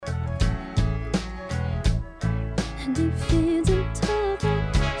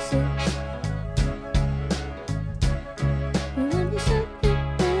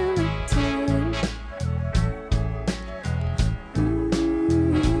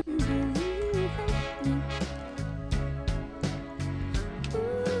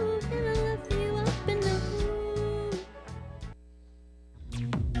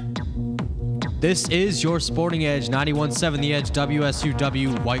This is your Sporting Edge, 91.7 The Edge,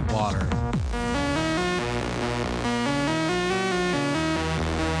 WSUW, Whitewater.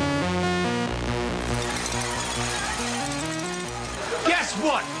 Guess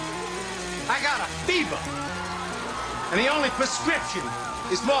what? I got a fever. And the only prescription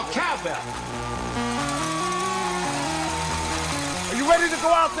is more cowbell. Are you ready to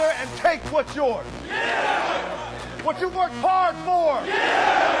go out there and take what's yours? Yeah! What you worked hard for?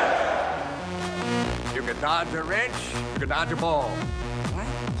 Yeah! You can dodge a wrench, you can dodge a ball. What?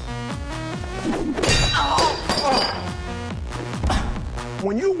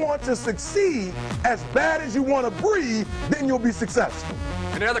 When you want to succeed as bad as you want to breathe, then you'll be successful.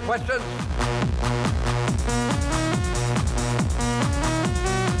 Any other questions?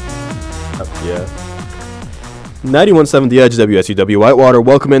 Yeah. 91.7 The Edge, WSUW Whitewater.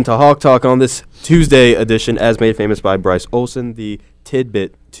 Welcome into Hawk Talk on this Tuesday edition, as made famous by Bryce Olson, the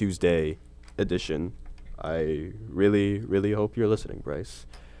Tidbit Tuesday edition. I really, really hope you're listening, Bryce.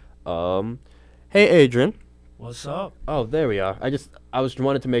 Hey, Adrian. What's up? Oh, there we are. I was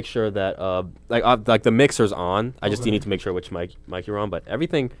wanted to make sure that like the mixer's on. I just need to make sure which mic you're on. But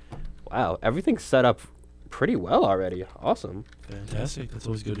everything's set up pretty well already. Awesome. Fantastic. That's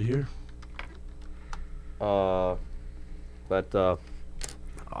always good to hear. Awesome. But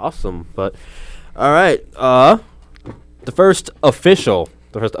all right. The first official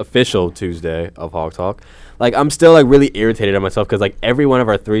Tuesday of Hawk Talk. Like, I'm still like really irritated at myself because like every one of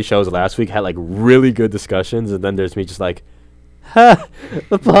our 3 shows last week had like really good discussions, and then there's me just like, ha,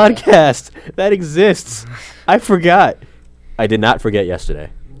 the podcast that exists. I forgot. I did not forget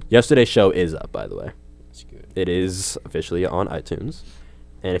yesterday. Yesterday's show is up, by the way. That's good. It is officially on iTunes,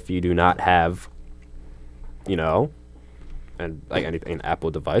 and if you do not have, and like an Apple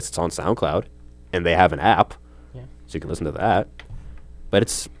device, it's on SoundCloud, and they have an app, so you can listen to that. But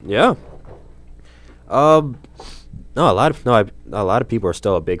it's a lot of people are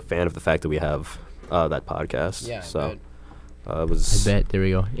still a big fan of the fact that we have that podcast. Yeah, so I bet. There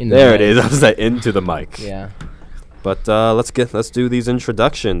we go. There it is. I was like into the mic. Yeah. But let's do these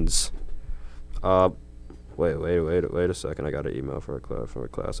introductions. Wait a second. I got an email from a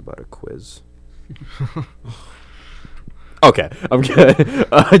class about a quiz. Okay, I'm good.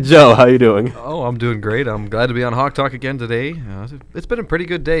 Joe, how you doing? Oh, I'm doing great. I'm glad to be on Hawk Talk again today. It's been a pretty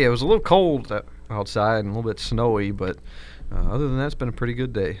good day. It was a little cold outside and a little bit snowy, but other than that, it's been a pretty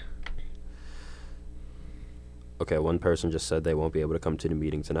good day. Okay, one person just said they won't be able to come to the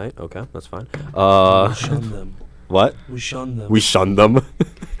meeting tonight. Okay, that's fine. We shunned them. What? We shunned them. We shunned them.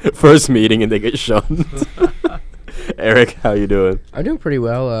 First meeting and they get shunned. Eric, how you doing? I'm doing pretty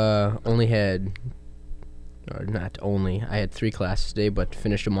well. I had 3 classes today, but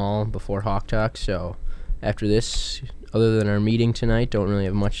finished them all before Hawk Talk. So after this, other than our meeting tonight, don't really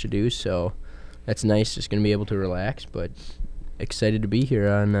have much to do. So that's nice. Just going to be able to relax, but excited to be here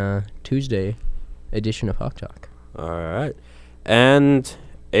on Tuesday edition of Hawk Talk. All right. And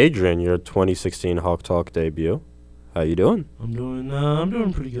Adrian, your 2016 Hawk Talk debut. How you doing? I'm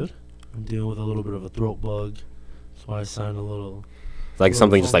doing pretty good. I'm dealing with a little bit of a throat bug. That's why I sound a little... Like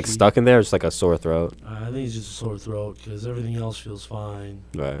something just like funky. stuck in there, just like a sore throat. I think it's just a sore throat because everything else feels fine,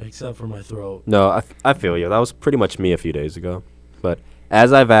 Right. except for my throat. No, I feel you. That was pretty much me a few days ago. But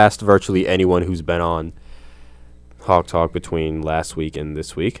as I've asked virtually anyone who's been on Hawk Talk between last week and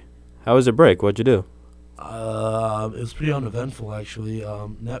this week, how was your break? What'd you do? It was pretty uneventful, actually.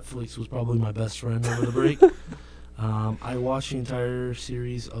 Netflix was probably my best friend over the break. I watched the entire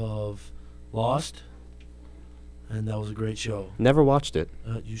series of Lost, and that was a great show. Never watched it.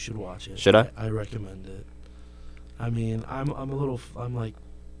 You should watch it. Should I? I recommend it. I mean, I'm like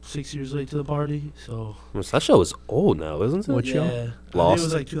 6 years late to the party, so. That show is old now, isn't it? What show? Yeah. I Lost. think it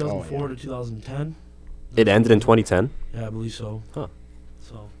was like 2004 to 2010. It ended in 2010? Yeah, I believe so. Huh.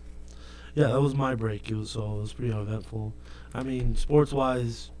 So, yeah, that was my break. It was pretty uneventful. I mean,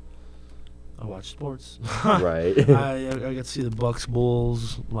 sports-wise, I watch sports. Right. I got to see the Bucks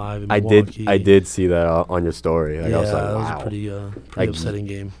Bulls live in Milwaukee. I did see that on your story. Like, yeah, I was like, that was wow. a pretty Like, upsetting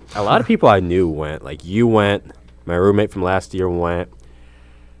game. A lot of people I knew went. Like, you went. My roommate from last year went.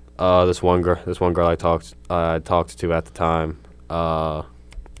 This one girl I talked to at the time.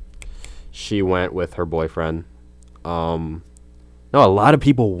 She went with her boyfriend. No, a lot of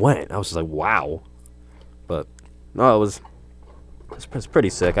people went. I was just like, wow. But No, it's pretty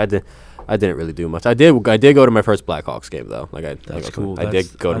sick. I didn't really do much. I did go to my first Blackhawks game though. That's cool. I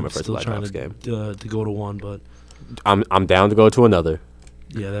did go to I'm my first still trying Blackhawks game. to go to one, but I'm down to go to another.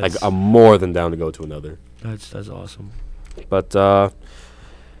 yeah, that's I'm more than down to go to another. that's awesome. But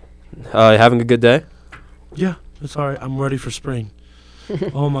having a good day? Yeah, it's all right. I'm ready for spring.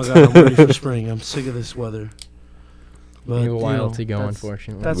 Oh my God, I'm ready for spring. I'm sick of this weather. But We have a while you know, to go, that's-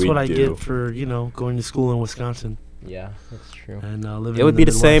 unfortunately. That's We what I do. get for going to school in Wisconsin Yeah, that's true. and living. It would in be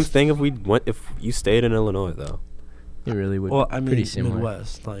the same Midwest. thing if you stayed in Illinois though. It really would. Well, I mean, pretty similar.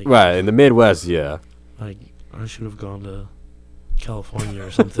 Midwest. Like, Right, in the Midwest, yeah. like I should have gone to California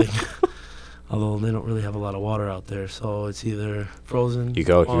or something. Although they don't really have a lot of water out there, so it's either frozen. You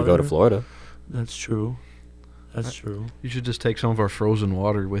go to water- Florida. That's true. That's true. You should just take some of our frozen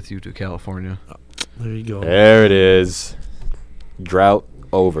water with you to California. There you go. There it is. Drought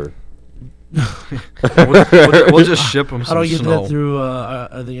over. We'll just ship them How do some I get snow. that through?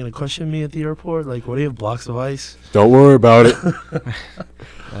 Are they gonna question me at the airport? Like, what do you have, blocks of ice? Don't worry about it.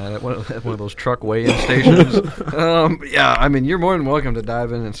 At one of those truck weigh-in stations. Yeah, I mean, you're more than welcome to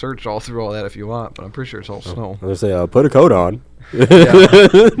dive in and search all through all that if you want, but I'm pretty sure it's all snow. I was say, put a coat on. You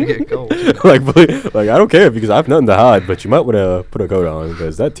get cold. like I don't care because I have nothing to hide, but you might want to put a coat on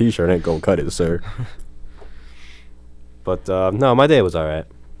because that T-shirt ain't gonna cut it, sir. But no, my day was all right.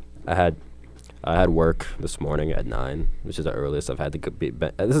 I had work this morning at 9, which is the earliest I've had to be.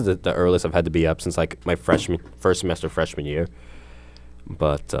 This is the earliest I've had to be up since like my first semester freshman year.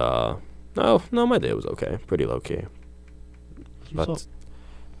 But no, my day was okay, pretty low key. What's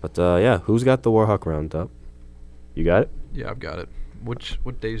But yeah, who's got the Warhawk roundup? You got it? Yeah, I've got it.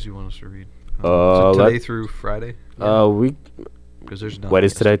 What days do you want us to read? Uh, is it let- today through Friday? Because there's nothing. what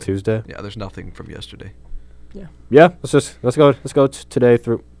is today? yesterday. Tuesday? Yeah, there's nothing from yesterday. Yeah, let's go today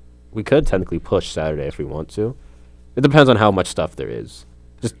through. We could technically push Saturday if we want to. It depends on how much stuff there is.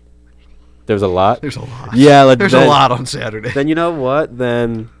 Just there's a lot. There's a lot. Yeah, There's a lot on Saturday. Then you know what?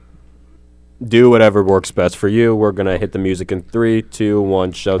 Then do whatever works best for you. We're gonna hit the music in 3, 2,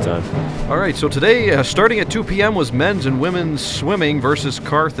 1, showtime. All right, so today, starting at 2 p.m., was men's and women's swimming versus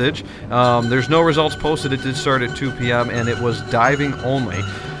Carthage. There's no results posted. It did start at 2 p.m., and it was diving only.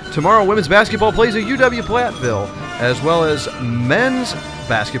 Tomorrow, women's basketball plays at UW Platteville, as well as men's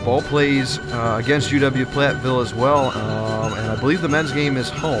basketball plays against UW Platteville as well, and I believe the men's game is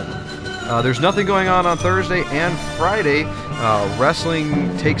home. There's nothing going on Thursday and Friday.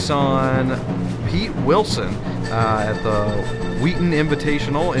 Wrestling takes on Pete Wilson at the Wheaton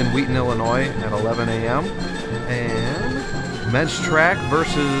Invitational in Wheaton, Illinois at 11 a.m. And men's track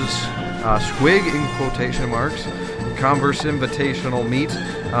versus Squig in quotation marks. Converse Invitational meet.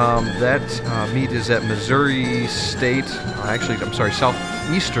 That meet is at Missouri State.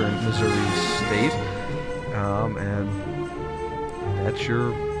 Southeastern Missouri State. And that's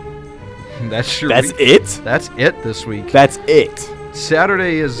your. That's week. it. That's it this week. That's it.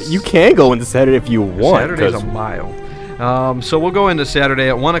 Saturday is. You can go into Saturday if you want. Saturday's 'cause a mile. So we'll go into Saturday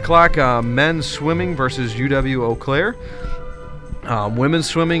at 1 o'clock. Men's swimming versus UW Eau Claire. Women's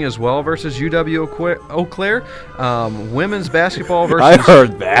swimming as well versus UW Eau Claire. Women's basketball versus. I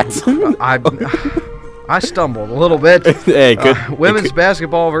heard that. I stumbled a little bit. Hey, good. Women's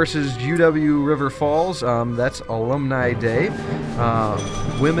basketball versus UW River Falls. That's Alumni Day.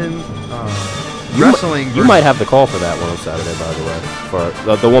 Women wrestling. You might have the call for that one on Saturday, by the way, for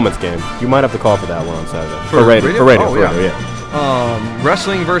the women's game. You might have the call for that one on Saturday. For radio? For radio. Oh, for yeah. radio, yeah.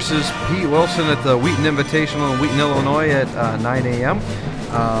 Wrestling versus Pete Wilson at the Wheaton Invitational in Wheaton, Illinois at 9 a.m.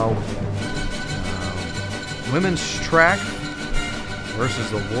 Women's track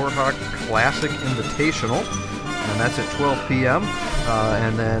versus the Warhawk Classic Invitational, and that's at 12 p.m.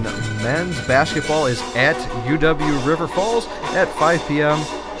 And then men's basketball is at UW River Falls at 5 p.m.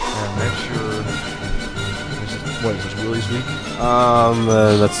 And that's your. What is this, Willie's week?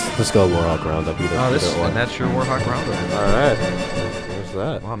 Let's go Warhawk Roundup. And that's your Warhawk Roundup. All right. There's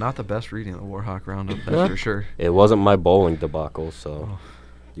that. Well, not the best reading of the Warhawk Roundup, that's for sure. It wasn't my bowling debacle, so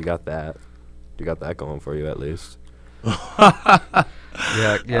you got that. You got that going for you at least. Yeah.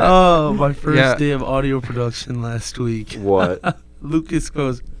 Oh, my first Yeah. day of audio production last week. What? Lucas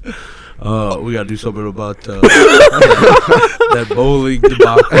goes, we gotta do something about that bowling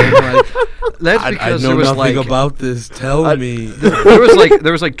debacle. I'm like, That's I because know there was nothing like about this. Tell me.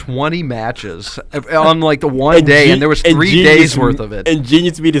 there was like 20 matches on like the one day, and there was 3 days worth of it. And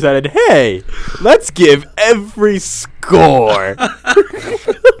Genius Me decided, hey, let's give every score.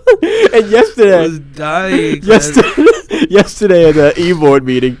 And yesterday, I was dying. yesterday at the e-board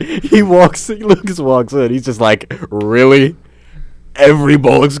meeting, Lucas walks in. He's just like, really? every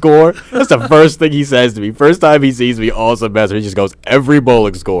bowling score. That's the first thing he says to me. First time he sees me all semester, he just goes, every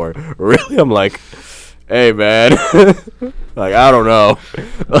bowling score. Really? I'm like, hey, man. Like, I don't know.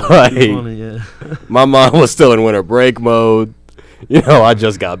 Like, Funny, yeah. my mom was still in winter break mode. You know, I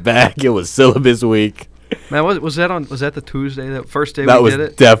just got back. It was syllabus week. Man, was that the Tuesday, that first day That we was did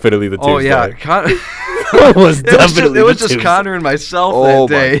it? definitely the Tuesday. Oh yeah, It was definitely it was the just Tuesday. Connor and myself Oh,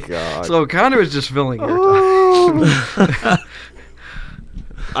 that day. my God. So Connor was just filling your time.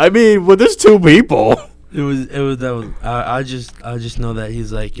 I mean, well, there's two people. I just know that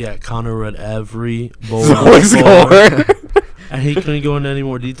he's like, yeah, Connor read every Bowling bowling score. and he couldn't go into any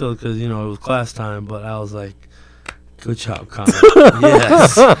more detail because it was class time. But I was like, good job, Connor.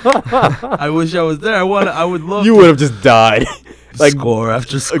 Yes. I wish I was there. I would love. You to would have just died. Like, score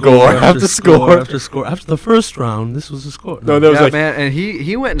after score after score. after score. After the first round, this was the score. No, there was Yeah, like, man, and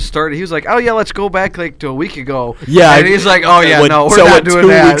he went and started. He was like, "Oh yeah, let's go back like to a week ago." yeah. and he's like, "Oh yeah, no, we're not doing 2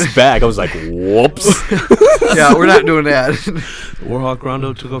 that." weeks back, I was like, whoops. Yeah, we're not doing that. Warhawk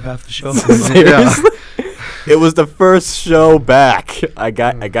Rondo took up half the show. Seriously? It was the first show back. I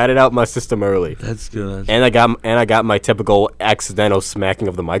got it out my system early. That's good. And I got my typical accidental smacking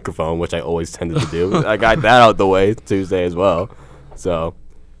of the microphone, which I always tended to do. I got that out the way Tuesday as well. So,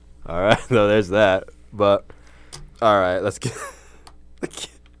 all right, so there's that. But all right, let's get.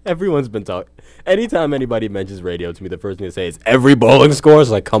 Everyone's been talking. Anytime anybody mentions radio to me, the first thing they say is every bowling score. It's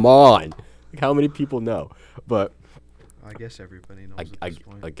like, come on, like, how many people know? But I guess everybody knows at this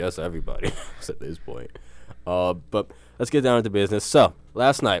point. I guess everybody knows at this point. But let's get down to business. So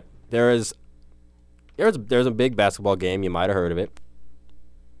last night there's a big basketball game. You might have heard of it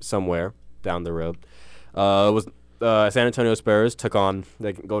somewhere down the road. It was San Antonio Spurs took on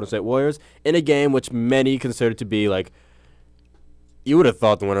the Golden State Warriors in a game which many considered to be like, you would have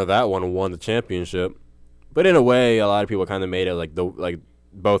thought the winner of that one won the championship, but in a way, a lot of people kind of made it like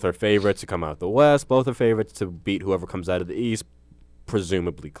both are favorites to come out the West, both are favorites to beat whoever comes out of the East,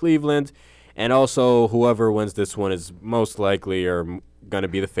 presumably Cleveland, and also whoever wins this one is most likely or going to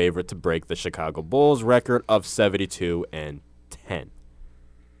be the favorite to break the Chicago Bulls record of 72-10.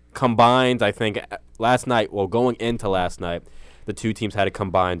 Combined, I think going into last night, the two teams had a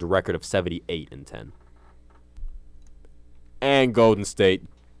combined record of 78-10. And Golden State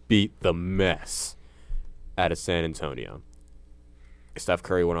beat the mess out of San Antonio. Steph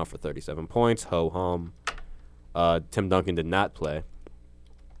Curry went off for 37 points. Ho-hum. Tim Duncan did not play.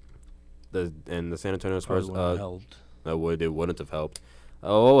 And the San Antonio Spurs helped. It wouldn't have helped.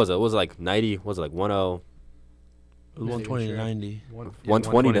 What was it? Was it like 90? Was it like 10? It was 120 to 90.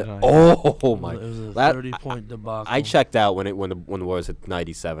 120 to. Oh my! It was a 30-point debacle. I checked out when the Warriors hit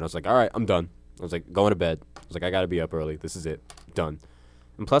 97. I was like, all right, I'm done. I was like, going to bed. I was like, I gotta be up early. This is it. Done.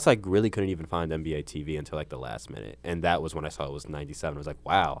 And plus, I really couldn't even find NBA TV until like the last minute, and that was when I saw it was 97. I was like,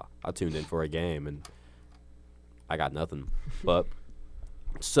 wow, I tuned in for a game, and I got nothing. But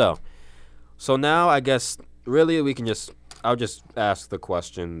so now I guess really I'll just ask the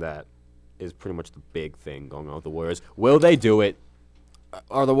question that is pretty much the big thing going on with the Warriors. Will they do it?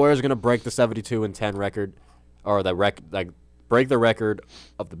 Are the Warriors going to break the 72-10 record, or break the record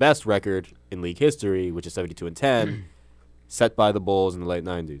of the best record in league history, which is 72-10, set by the Bulls in the late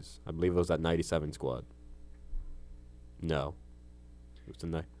 90s? I believe it was that 97 squad. No,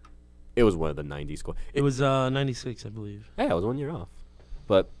 it was one of the 90 squad. It was 96, I believe. Yeah, it was 1 year off,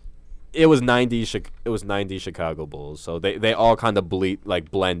 but it was 90 Chicago Bulls. So they all kind of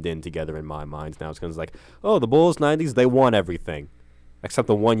blend in together in my mind now. It's kind of like, oh, the Bulls 90s, they won everything, except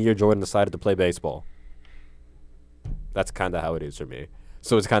the 1 year Jordan decided to play baseball. That's kind of how it is for me.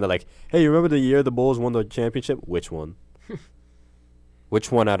 So it's kind of like, hey, you remember the year the Bulls won the championship? Which one?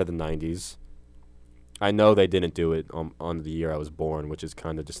 Which one out of the 90s? I know they didn't do it on the year I was born, which is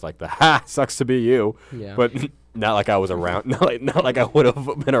kind of just like the sucks to be you. Yeah. But not like I was around. Not like I would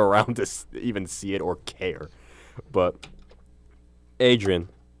have been around to even see it or care. But Adrian,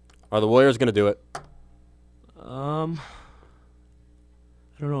 are the Warriors gonna do it? I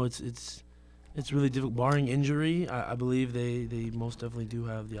don't know. It's really difficult. Barring injury, I believe they most definitely do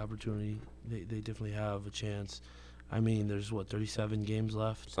have the opportunity. They definitely have a chance. I mean, there's 37 games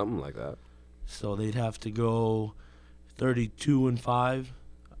left. Something like that. So they'd have to go 32-5.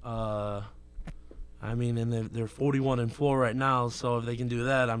 I mean, and they're 41-4 right now. So if they can do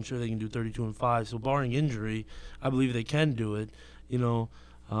that, I'm sure they can do 32-5. So barring injury, I believe they can do it.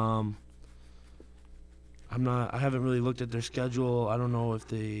 I haven't really looked at their schedule. I don't know if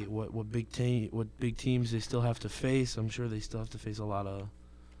what big teams they still have to face. I'm sure they still have to face a lot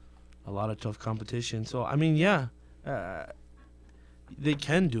of tough competition. So I mean, yeah, they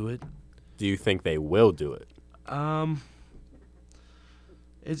can do it. Do you think they will do it?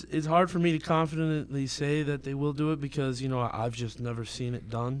 It's hard for me to confidently say that they will do it because, I've just never seen it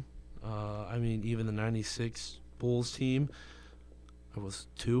done. I mean, even the 96 Bulls team, I was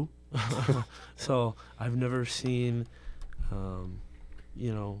 2. So I've never seen,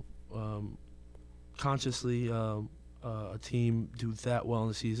 consciously a team do that well in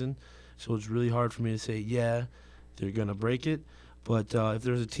the season. So it's really hard for me to say, yeah, they're going to break it. But if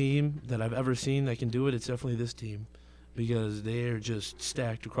there's a team that I've ever seen that can do it, it's definitely this team, because they are just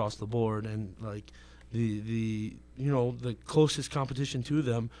stacked across the board. And like the closest competition to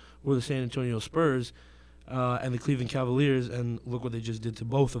them were the San Antonio Spurs and the Cleveland Cavaliers, and look what they just did to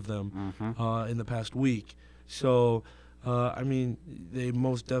both of them in the past week. So I mean, they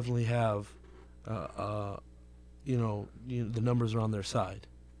most definitely have the numbers are on their side.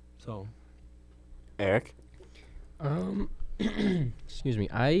 So, Eric? Excuse me.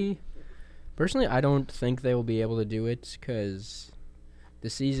 I don't think they will be able to do it because the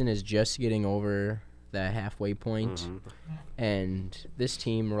season is just getting over that halfway point, and this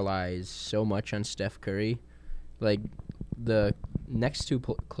team relies so much on Steph Curry. Like, the next two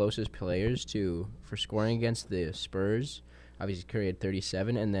closest players for scoring against the Spurs, obviously Curry had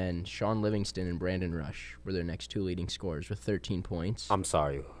 37, and then Sean Livingston and Brandon Rush were their next two leading scorers with 13 points. I'm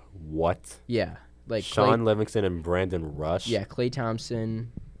sorry, what? Yeah. Like Sean Livingston and Brandon Rush? Yeah, Klay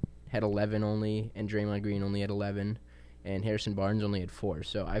Thompson had 11 only, and Draymond Green only had 11, and Harrison Barnes only had 4.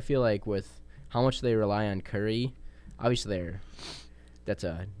 So I feel like with how much they rely on Curry, obviously that's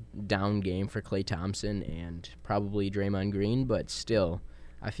a down game for Klay Thompson and probably Draymond Green, but still,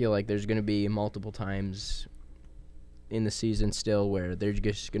 I feel like there's going to be multiple times in the season still where they're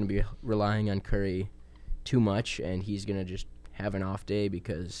just going to be relying on Curry too much, and he's going to just have an off day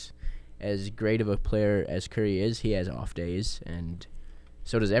because as great of a player as Curry is, he has off days, and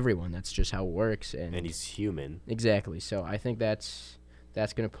so does everyone. That's just how it works. And he's human. Exactly. So I think that's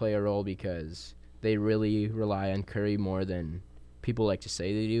going to play a role because they really rely on Curry more than people like to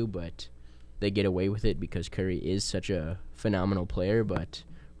say they do, but they get away with it because Curry is such a phenomenal player, but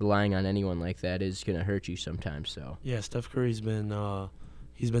relying on anyone like that is going to hurt you sometimes. So yeah, Steph Curry's been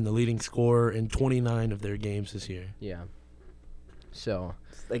he's been the leading scorer in 29 of their games this year. Yeah. So,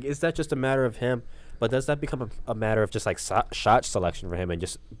 like, is that just a matter of him? But does that become a matter of just like shot selection for him and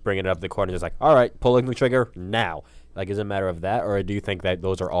just bringing it up the court and just like, all right, pulling the trigger now? Like, is it a matter of that, or do you think that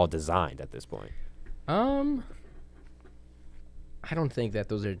those are all designed at this point? I don't think that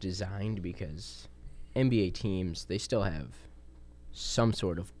those are designed because NBA teams, they still have some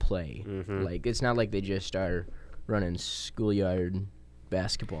sort of play. Like, it's not like they just are running schoolyard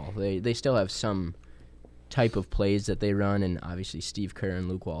basketball. They still have some type of plays that they run, and obviously Steve Kerr and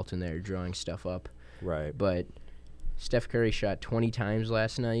Luke Walton there drawing stuff up. Right. But Steph Curry shot 20 times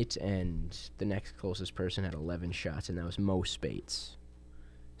last night, and the next closest person had 11 shots, and that was Mo Spates.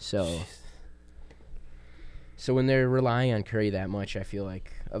 So when they're relying on Curry that much, I feel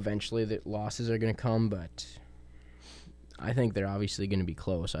like eventually the losses are going to come, but I think they're obviously going to be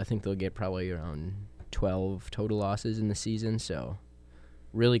close. I think they'll get probably around 12 total losses in the season, so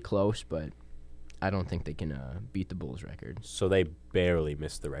really close, but I don't think they can beat the Bulls' record. So they barely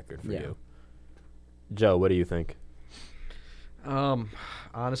missed the record for you. Joe, what do you think?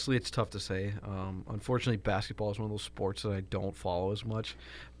 Honestly, it's tough to say. Unfortunately, basketball is one of those sports that I don't follow as much.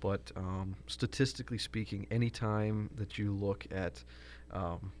 But statistically speaking, anytime that you look at,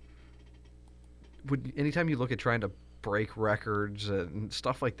 anytime you look at trying to break records and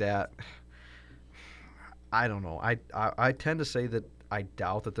stuff like that, I don't know. I tend to say that I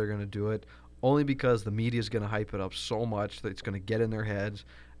doubt that they're going to do it, only because the media is going to hype it up so much that it's going to get in their heads,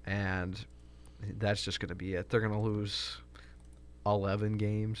 and that's just going to be it. They're going to lose 11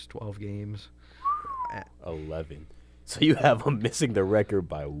 games, 12 games. 11. So you have them missing the record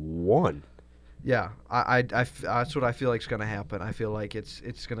by 1. Yeah, I that's what I feel like is going to happen. I feel like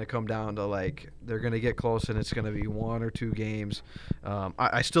it's going to come down to, like, they're going to get close, and it's going to be 1 or 2 games.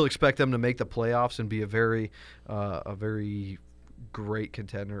 I still expect them to make the playoffs and be a very great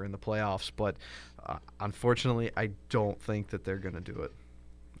contender in the playoffs, but unfortunately, I don't think that they're going to do it.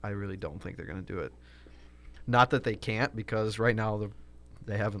 I really don't think they're going to do it. Not that they can't, because right now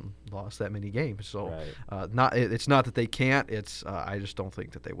they haven't lost that many games. So right. It's not that they can't. It's I just don't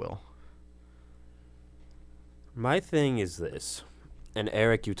think that they will. My thing is this, and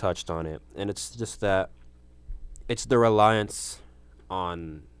Eric, you touched on it, and it's just that it's the reliance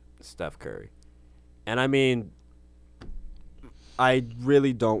on Steph Curry. And I mean, I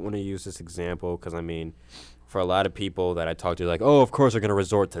really don't want to use this example because, I mean, for a lot of people that I talk to, like, oh, of course they're going to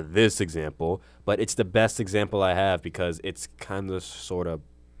resort to this example, but it's the best example I have because it's kind of sort of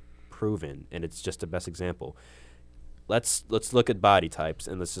proven, and it's just the best example. let's look at body types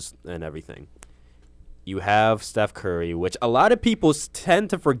and everything. You have Steph Curry, which a lot of people tend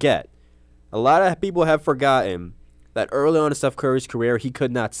to forget. A lot of people have forgotten that early on in Steph Curry's career, he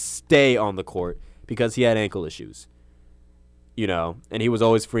could not stay on the court because he had ankle issues. And he was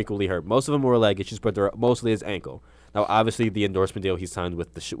always frequently hurt. Most of them were leg issues, but they're mostly his ankle. Now, obviously, the endorsement deal he signed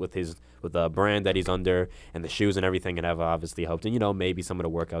with the brand that he's under and the shoes and everything have obviously helped. And maybe some of the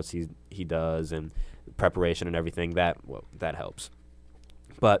workouts he does and preparation and everything that helps.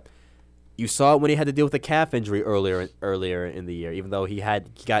 But you saw it when he had to deal with a calf injury earlier in the year, even though he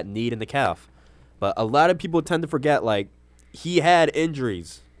got kneed in the calf. But a lot of people tend to forget, like, he had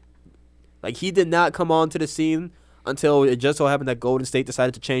injuries. Like, he did not come onto the scene until it just so happened that Golden State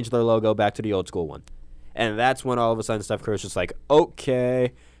decided to change their logo back to the old school one. And that's when all of a sudden Steph Curry's just like,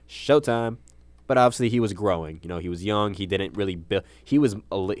 okay, showtime. But obviously he was growing. He was young. He didn't really build. He was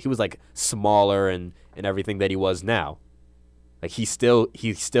like smaller and everything that he was now. Like he still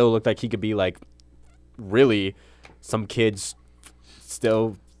looked like he could be like really some kids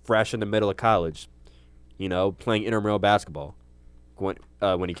still fresh in the middle of college, playing intramural basketball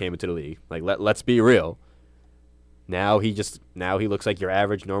when he came into the league. Like let's be real. Now he looks like your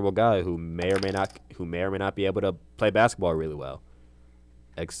average normal guy who may or may not be able to play basketball really well.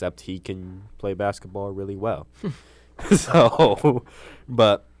 Except he can play basketball really well. So,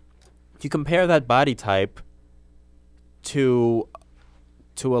 but if you compare that body type to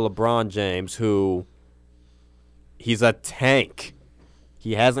a LeBron James who he's a tank.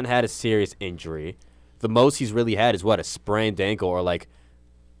 He hasn't had a serious injury. The most he's really had is a sprained ankle or like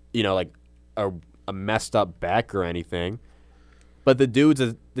a messed up back or anything. But the dude's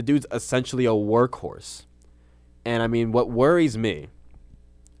essentially a workhorse. And I mean, what worries me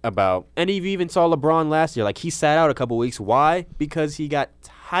about, and you even saw LeBron last year, like he sat out a couple weeks. Why? Because he got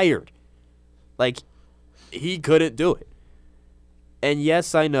tired. Like he couldn't do it. And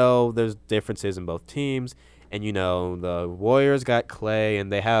yes, I know there's differences in both teams. And, the Warriors got Clay,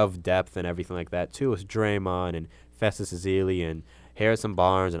 and they have depth and everything like that, too. It's Draymond and Festus Ezeli and Harrison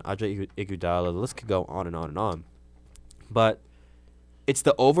Barnes and Andre Iguodala. The list could go on and on and on. But it's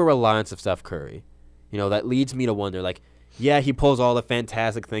the over-reliance of Steph Curry, that leads me to wonder, like, yeah, he pulls all the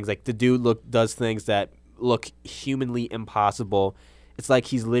fantastic things. Like, the dude does things that look humanly impossible. It's like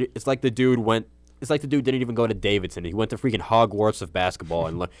the dude didn't even go to Davidson. He went to freaking Hogwarts of basketball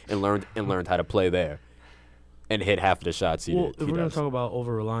and learned how to play there. And hit half of the shots. If we're going to talk about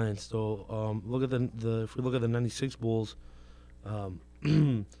over reliance, though, if we look at the '96 Bulls,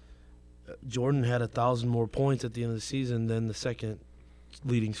 Jordan had 1,000 more points at the end of the season than the second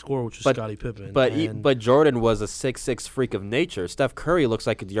leading scorer, which was Scottie Pippen. But Jordan was a 6'6" freak of nature. Steph Curry looks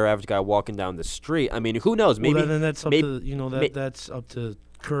like your average guy walking down the street. I mean, who knows? Maybe that's up that's up to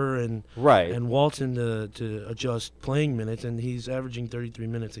Kerr and Walton to adjust playing minutes, and he's averaging 33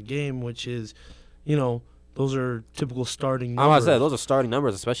 minutes a game, which is, those are typical starting numbers. I was going to say, those are starting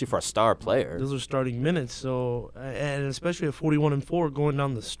numbers, especially for a star player. Those are starting minutes. So, and especially at 41-4 going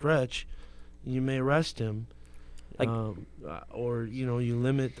down the stretch, you may rest him, or you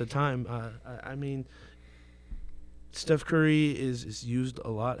limit the time. I mean, Steph Curry is used a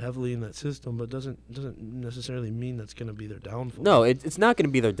lot heavily in that system, but doesn't necessarily mean that's going to be their downfall. No, it's not going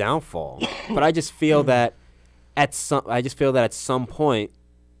to be their downfall. But I just feel that at some point,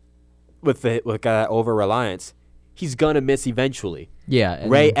 with that over reliance, he's gonna miss eventually. Yeah.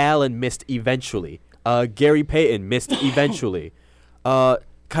 Ray Allen missed eventually. Gary Payton missed eventually. Kyle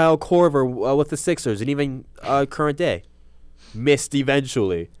Korver with the Sixers and even current day missed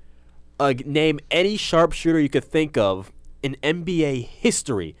eventually. Name any sharpshooter you could think of in NBA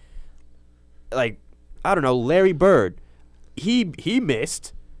history. Like, I don't know, Larry Bird. He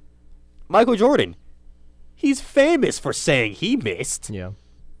missed. Michael Jordan. He's famous for saying he missed. Yeah.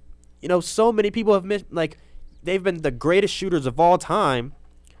 So many people have missed. Like, they've been the greatest shooters of all time.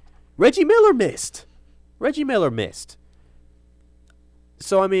 Reggie Miller missed.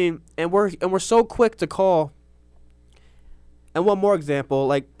 So I mean, and we're so quick to call. And one more example,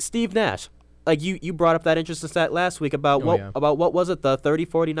 like Steve Nash. Like you brought up that interesting stat last week about what was it, the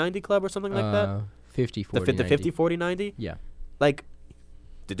 30-40-90 club or something like that? 50-40-90. The 50-40-90? Yeah. Like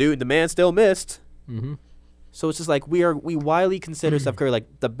the man still missed. Mm-hmm. So it's just like we widely consider Steph Curry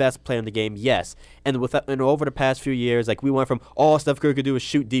like the best player in the game, yes. And over the past few years, like we went from all Steph Curry could do is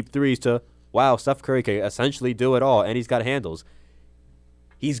shoot deep threes to wow, Steph Curry can essentially do it all, and he's got handles.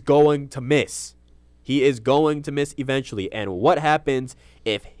 He's going to miss. He is going to miss eventually. And what happens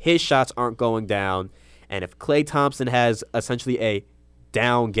if his shots aren't going down, and if Klay Thompson has essentially a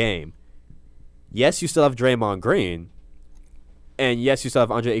down game? Yes, you still have Draymond Green, and yes, you still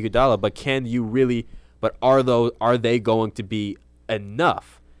have Andre Iguodala, but can you really but are they going to be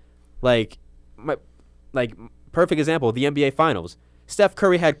enough? Like perfect example, the NBA Finals. Steph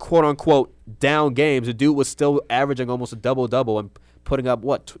Curry had quote unquote down games. The dude was still averaging almost a double-double and putting up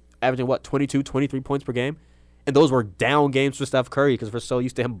averaging 22, 23 points per game. And those were down games for Steph Curry because we're so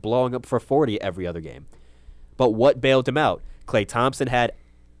used to him blowing up for 40 every other game. But what bailed him out? Klay Thompson had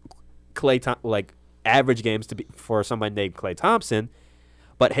average games for somebody named Klay Thompson,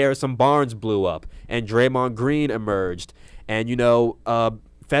 but Harrison Barnes blew up and Draymond Green emerged, and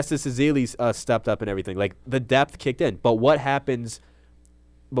Festus Ezeli stepped up and everything. Like the depth kicked in. But what happens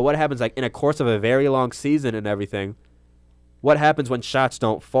like in a course of a very long season and everything? What happens when shots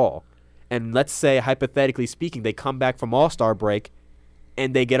don't fall? And let's say, hypothetically speaking, they come back from All-Star break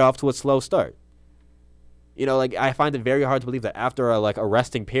and they get off to a slow start. I find it very hard to believe that after a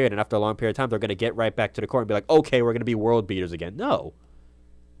resting period and after a long period of time, they're going to get right back to the court and be like, okay, we're going to be world beaters again. No.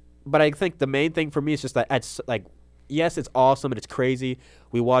 But I think the main thing for me is just that yes, it's awesome and it's crazy.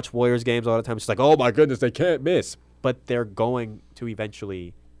 We watch Warriors games all the time. It's just like, oh my goodness, they can't miss. But they're going to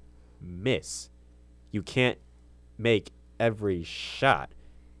eventually miss. You can't make every shot.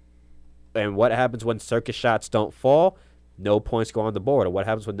 And what happens when circus shots don't fall? No points go on the board. Or what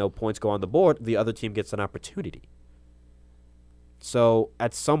happens when no points go on the board? The other team gets an opportunity. So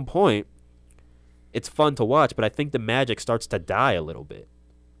at some point, it's fun to watch, but I think the magic starts to die a little bit.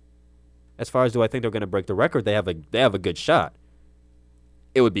 As far as do I think they're going to break the record, they have a good shot.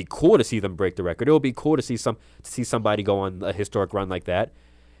 It would be cool to see them break the record. It would be cool to see somebody go on a historic run like that,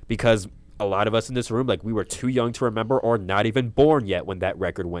 because a lot of us in this room, we were too young to remember or not even born yet when that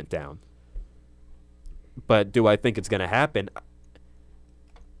record went down. But do I think it's going to happen?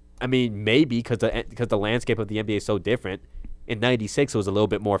 I mean, maybe because the landscape of the NBA is so different. In '96, it was a little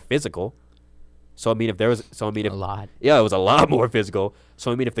bit more physical. So a lot. Yeah, it was a lot more physical.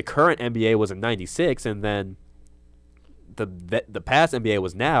 So I mean, if the current NBA was in '96 and then the past NBA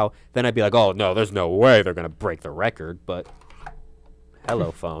was now, then I'd be like, oh no, there's no way they're going to break the record. But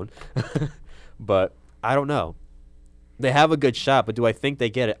hello, phone. But I don't know. They have a good shot, but do I think they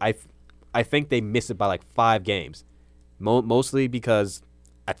get it? I think they miss it by 5 games, mostly because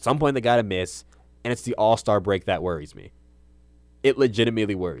at some point they got to miss, and it's the All-Star break that worries me. It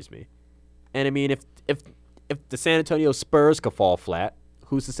legitimately worries me. And I mean, if the San Antonio Spurs could fall flat,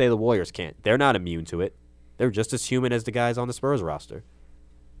 who's to say the Warriors can't? They're not immune to it. They're just as human as the guys on the Spurs roster.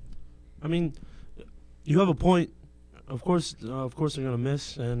 I mean, you have a point. Of course they're gonna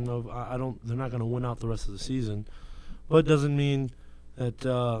miss, and they're not gonna win out the rest of the season. But it doesn't mean that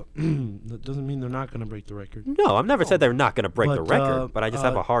they're not gonna break the record. No, I've never said they're not gonna break the record, but I just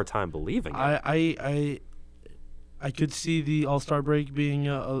have a hard time believing it. I could see the All-Star break being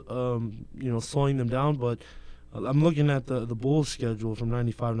slowing them down, but I'm looking at the Bulls schedule from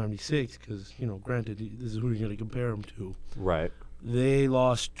 95-96 because granted this is who you're going to compare them to. Right. They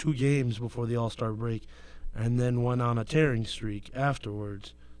lost 2 games before the All-Star break, and then went on a tearing streak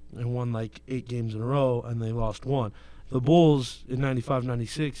afterwards, and won 8 games in a row, and they lost 1. The Bulls in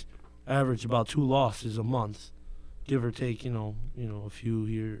 95-96 averaged about 2 losses a month, give or take a few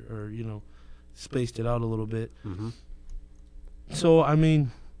here or spaced it out a little bit. Mm-hmm. So, I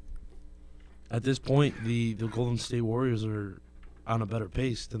mean, at this point, the Golden State Warriors are on a better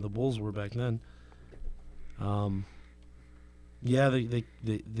pace than the Bulls were back then. Yeah,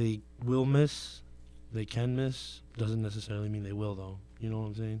 they will miss. They can miss. Doesn't necessarily mean they will, though. You know what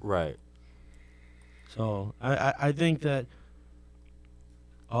I'm saying? Right. So, I think that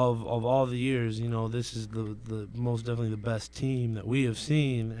of all the years, this is the most definitely the best team that we have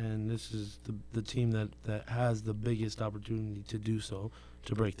seen, and this is the team that has the biggest opportunity to do so,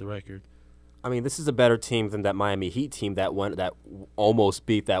 to break the record. I mean, this is a better team than that Miami Heat team that almost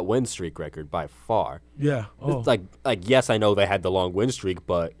beat that win streak record by far. Yeah. Oh. It's yes, I know they had the long win streak,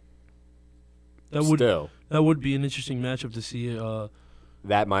 but still. That would be an interesting matchup to see.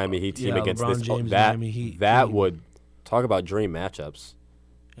 That Miami Heat team against LeBron this James Miami Heat that team. Would talk about dream matchups.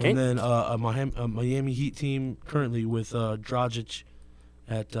 And then a Miami Heat team currently with Dragic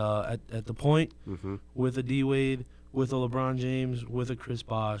at the point, mm-hmm. with a D Wade, with a LeBron James, with a Chris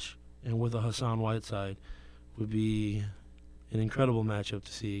Bosh, and with a Hassan Whiteside would be an incredible matchup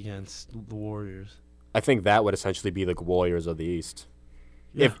to see against the Warriors. I think that would essentially be the Warriors of the East.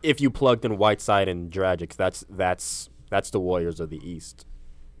 Yeah. If you plugged in Whiteside and Dragic, that's the Warriors of the East.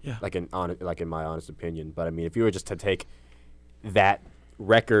 Yeah. In my honest opinion. But I mean, if you were just to take that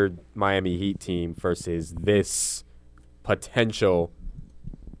record Miami Heat team versus this potential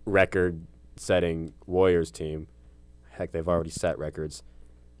record-setting Warriors team, heck, they've already set records.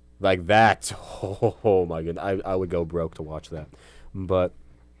 Like that, oh my goodness, I would go broke to watch that. But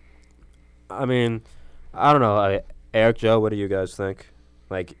I mean, I don't know. Eric, Joe, what do you guys think?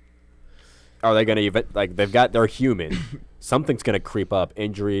 Like, are they going to even, like, they're human. Something's going to creep up.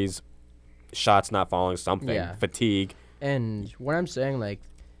 Injuries, shots not falling, something, fatigue. And what I'm saying, like,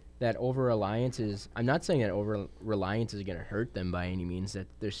 that over-reliance is, I'm not saying that over-reliance is going to hurt them by any means. That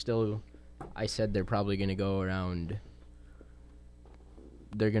they're still, I said they're probably going to go around,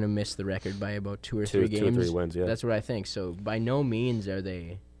 they're going to miss the record by about 2 or 3 games. 2 or 3 wins, yeah. That's what I think. So by no means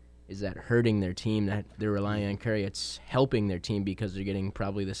is that hurting their team, that they're relying on Curry. It's helping their team because they're getting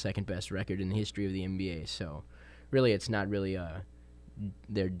probably the second best record in the history of the NBA. So really, it's not really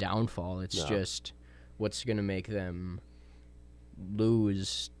their downfall. It's just what's going to make them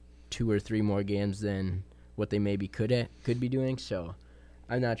lose 2 or 3 more games than what they maybe could be doing. So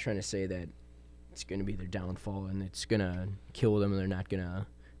I'm not trying to say that it's going to be their downfall and it's going to kill them and they're not going to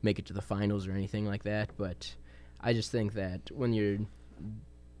make it to the finals or anything like that. But I just think that when you're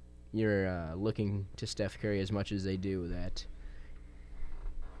looking to Steph Curry as much as they do, that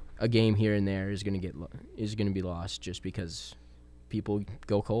a game here and there is going to be lost just because people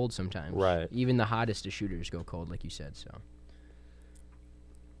go cold sometimes. Right. Even the hottest of shooters go cold, like you said. So.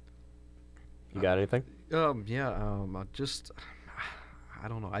 You got anything? I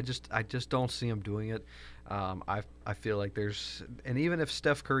don't know. I just don't see him doing it. I feel like and even if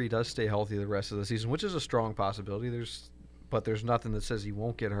Steph Curry does stay healthy the rest of the season, which is a strong possibility, there's nothing that says he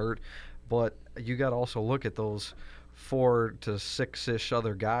won't get hurt. But you got to also look at those 4 to 6-ish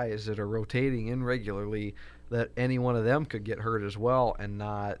other guys that are rotating in regularly, that any one of them could get hurt as well, and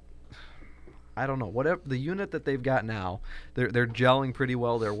not. I don't know. Whatever the unit that they've got now, they're gelling pretty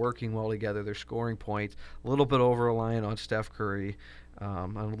well. They're working well together. They're scoring points. A little bit over-reliant on Steph Curry.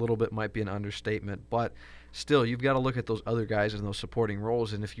 And a little bit might be an understatement. But still, you've got to look at those other guys in those supporting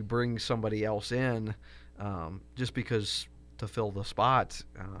roles. And if you bring somebody else in just because to fill the spot,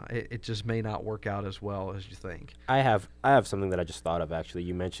 it just may not work out as well as you think. I have something that I just thought of, actually.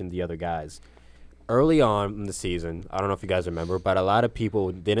 You mentioned the other guys. Early on in the season, I don't know if you guys remember, but a lot of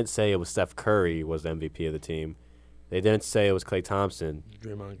people didn't say it was Steph Curry was the MVP of the team. They didn't say it was Klay Thompson.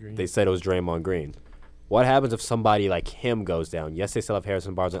 Draymond Green. They said it was Draymond Green. What happens if somebody like him goes down? Yes, they still have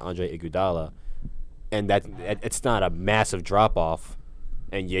Harrison Barnes and Andre Iguodala, and it's not a massive drop-off,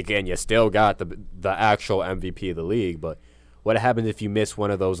 and you still got the actual MVP of the league, but what happens if you miss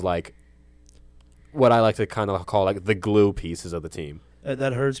one of those, like, what I like to kind of call, like, the glue pieces of the team?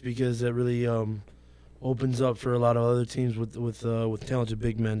 That hurts because that really opens up for a lot of other teams with talented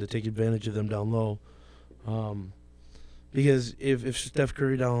big men to take advantage of them down low. Because if Steph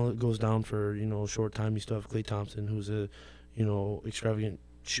Curry goes down for a short time, you still have Klay Thompson, who's a extravagant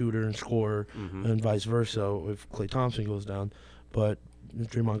shooter and scorer, and vice versa. If Klay Thompson goes down, but if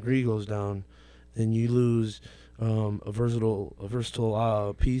Draymond Green goes down, then you lose a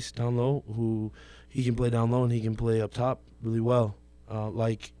versatile piece down low who he can play down low and he can play up top really well.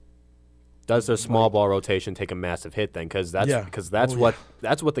 Does their small ball rotation take a massive hit then? Because that's what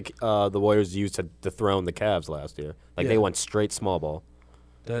the Warriors used to dethrone the Cavs last year. They went straight small ball.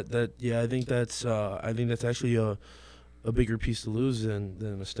 I think that's actually a bigger piece to lose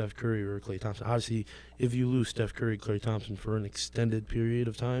than a Steph Curry or a Klay Thompson. Obviously, if you lose Steph Curry, Klay Thompson for an extended period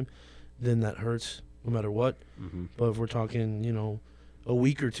of time, then that hurts no matter what. Mm-hmm. But if we're talking a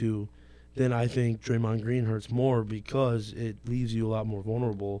week or two, then I think Draymond Green hurts more because it leaves you a lot more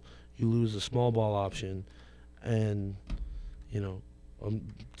vulnerable. You lose a small ball option, and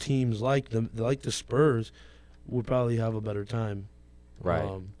teams like the Spurs would probably have a better time,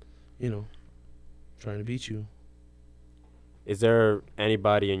 right? Trying to beat you. Is there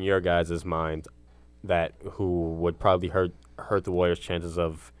anybody in your guys' mind who would probably hurt the Warriors' chances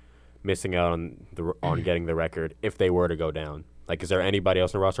of missing out on getting the record if they were to go down? Like, is there anybody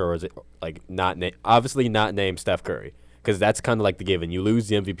else in the roster, or is it like obviously not named Steph Curry? Because that's kind of like the given. You lose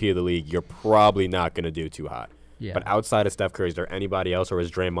the MVP of the league, you're probably not going to do too hot. Yeah. But outside of Steph Curry, is there anybody else, or is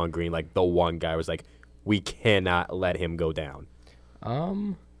Draymond Green like the one guy who was like, we cannot let him go down?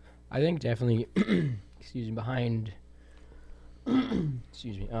 I think definitely, behind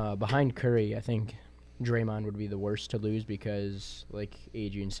Curry, I think Draymond would be the worst to lose because, like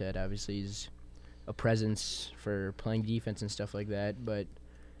Adrian said, obviously he's a presence for playing defense and stuff like that. But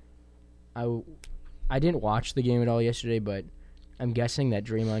I didn't watch the game at all yesterday, but I'm guessing that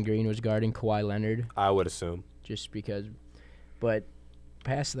Draymond Green was guarding Kawhi Leonard. I would assume. Just because. But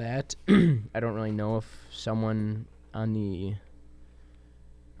past that, I don't really know if someone on the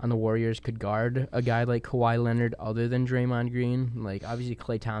Warriors could guard a guy like Kawhi Leonard other than Draymond Green. Like, obviously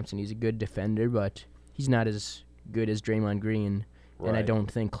Klay Thompson, he's a good defender, but he's not as good as Draymond Green. Right. And I don't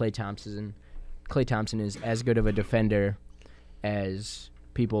think Klay Thompson is as good of a defender as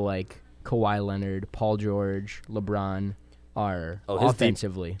people like Kawhi Leonard, Paul George, LeBron are Oh, his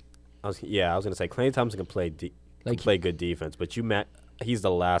offensively. I was gonna say Klay Thompson can play play good defense, but he's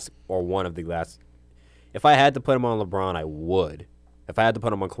the last or one of the last. If I had to put him on LeBron, I would. If I had to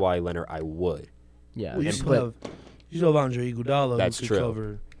put him on Kawhi Leonard, I would. Yeah, Well, you still have Andre Iguodala That's who could true.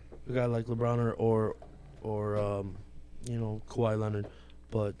 cover a guy like LeBron or Kawhi Leonard,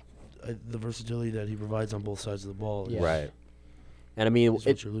 but the versatility that he provides on both sides of the ball Yeah. Right. And I mean, is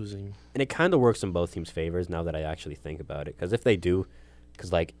what you're losing. and it kind of works in both teams' favors now that I actually think about it. Because if they do,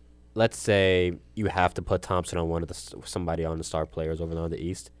 like, let's say you have to put Thompson on one of somebody on the star players over there on the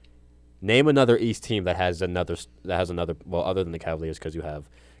East. Name another East team that has another. Well, other than the Cavaliers, because you have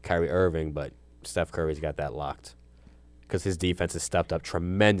Kyrie Irving, but Steph Curry's got that locked. Because his defense has stepped up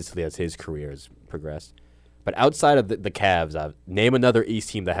tremendously as his career has progressed. But outside of the Cavs, name another East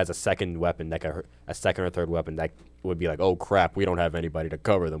team that has a second weapon, a second or third weapon that would be like, oh crap, we don't have anybody to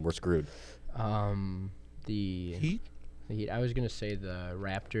cover them, we're screwed. The Heat? The Heat. I was gonna say the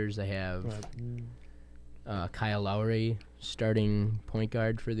Raptors. They have Kyle Lowry starting point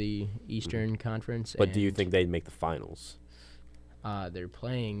guard for the Eastern Conference. But do you and, think they'd make the finals? they're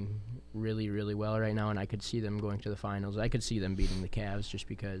playing really, really well right now, and I could see them going to the finals. I could see them beating the Cavs just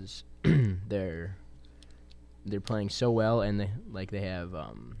because they're playing so well, and they have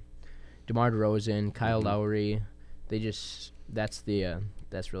DeMar DeRozan, Kyle Lowry. That's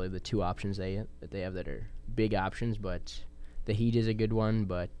really the two options that they have that are big options. But the Heat is a good one.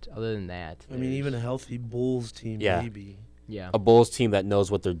 But other than that, I mean, even a healthy Bulls team, Yeah. maybe. yeah, A Bulls team that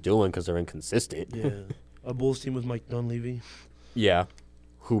knows what they're doing because they're inconsistent. Yeah, a Bulls team with Mike Dunleavy. Yeah.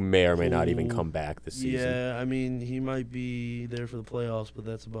 Who may or may not even Who- come back this season. Yeah, I mean, he might be there for the playoffs, but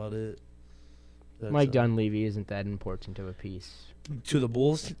that's about it. Mike Dunleavy isn't that important of a piece. To the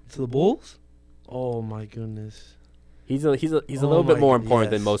Bulls? Oh my goodness. He's a Oh little bit my more God,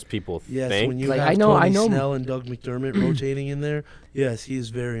 important than yes. most people Yes, think. when you Like, have I know- Tony Snell and Doug McDermott rotating in there, yes, he is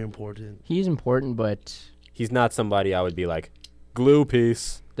very important. He's important, but He's not somebody I would be like, glue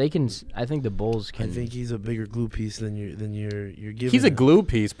piece. they can. I think the Bulls I can. think he's a bigger glue piece than you're giving. He's a him. glue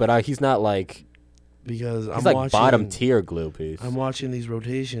piece, but he's not like because he's I'm like watching, bottom tier glue piece. I'm watching these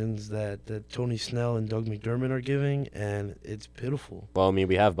rotations that Tony Snell and Doug McDermott are giving, and it's pitiful. Well, I mean,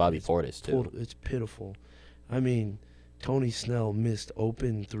 we have Bobby It's Portis too. It's pitiful. I mean, Tony Snell missed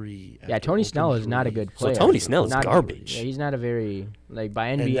open three. Yeah, after Tony open Snell is not a three. good player. Tony Snell is Not- garbage. Yeah, he's not a very by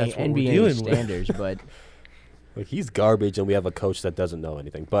And NBA that's what we're dealing with. standards, but Like, he's garbage, and we have a coach that doesn't know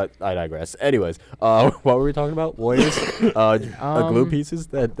anything. But I digress. Anyways, what were we talking about? Warriors, glue pieces.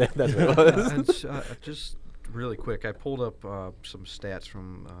 That's what it was. And just really quick, I pulled up some stats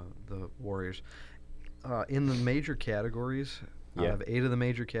from the Warriors. In the major categories, out Yeah. of 8 of the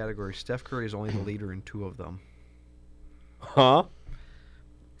major categories, Steph Curry is only the leader in 2 of them. Huh?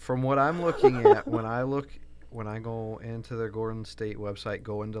 From what I'm looking at, when I go into their Golden State website,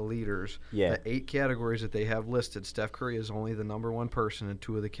 go into leaders, Yeah. the 8 categories that they have listed, Steph Curry is only the number 1 person in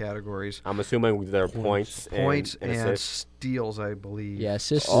 2 of the categories. I'm assuming there are points Points and and assists. steals, I believe. yeah,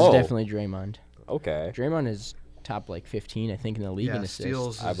 assists Oh. is definitely Draymond. Okay. Draymond is top 15, I think, in the league in Yeah, assists.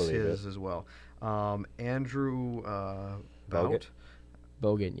 steals I is believe his it. as well. Andrew Bogut?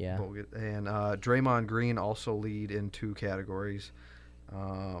 Bogut, yeah. Bogut. And Draymond Green also lead in 2 categories.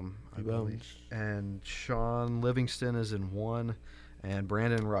 I believe. And Sean Livingston is in 1, and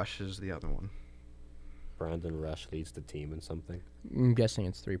Brandon Rush is the other one. Brandon Rush leads the team in something. I'm guessing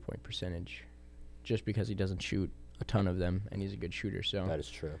it's 3-point percentage, just because he doesn't shoot a ton of them, and he's a good shooter. So That is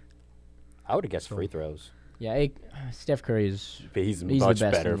true. I would have guessed free throws. yeah, Steph Curry is, But he's the much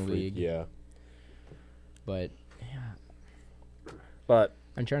best better in the for league. Yeah. but yeah, But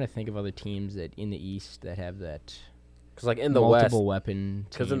I'm trying to think of other teams that in the East that have that because like in the West, multiple weapon.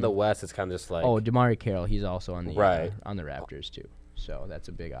 because in team. the West it's kind of just like DeMar Carroll, he's also on the Right. on the Raptors too. So that's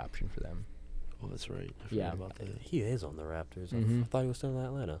a big option for them. Oh, that's right. I forgot Yeah. about that. he is on the Raptors. Mhm. I thought he was still in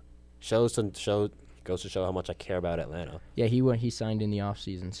Atlanta. Goes to show how much I care about Atlanta. Yeah, he signed in the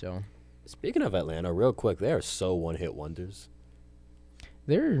offseason, so Speaking of Atlanta, real quick, they are so one-hit wonders.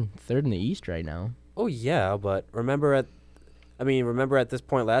 they're third in the East right now. Oh yeah, but remember at this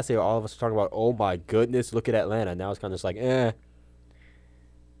point last year, all of us were talking about, oh my goodness, look at Atlanta. Now it's kind of just like, eh.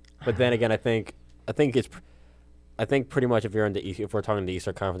 But then again, I think pretty much if you're in the East, if we're talking the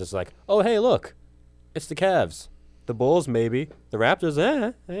Eastern Conference, it's like, oh hey, look, it's the Cavs, the Bulls maybe, the Raptors,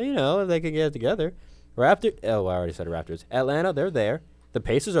 if they can get it together. I already said Raptors. Atlanta, they're there. The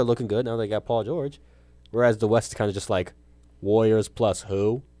Pacers are looking good now they got Paul George. Whereas the West is kind of just like Warriors plus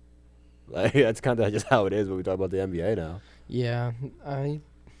who? Like that's kind of just how it is when we talk about the NBA now. Yeah,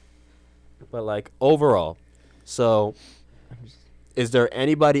 But like overall, so is there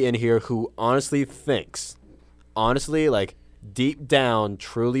anybody in here who honestly thinks, like deep down,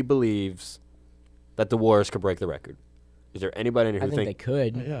 truly believes that the Warriors could break the record? Is there anybody in here I who think they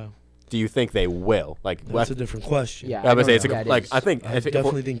could. Yeah. Do you think they will? Like That's a different question. Yeah, I would say don't know. Yeah, it is. I think I if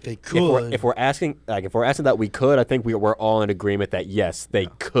definitely think they could. if we're asking that we could, I think we're all in agreement that yes, they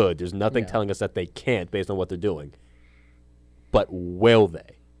could. There's nothing Yeah. telling us that they can't based on what they're doing. But will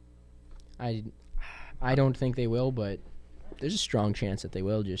they? I don't think they will, but there's a strong chance that they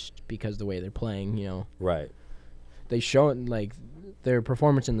will just because the way they're playing, you know. Right. They show like their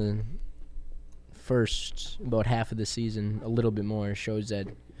performance in the first about half of the season, a little bit more, shows that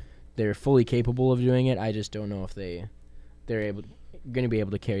they're fully capable of doing it. I just don't know if they're going to be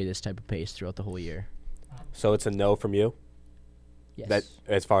able to carry this type of pace throughout the whole year. So it's a no from you? Yes. That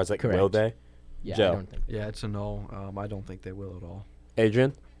as far as like Correct. will they? Yeah, Joe. I don't think. Yeah, it's a no. I don't think they will at all.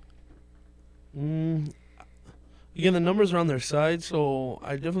 Adrian? Again, the numbers are on their side, so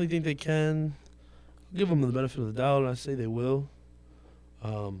I definitely think they can. Give them the benefit of the doubt, and I say they will.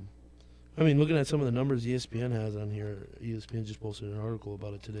 I mean, looking at some of the numbers ESPN has on here, ESPN just posted an article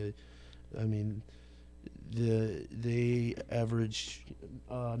about it today. I mean, they averaged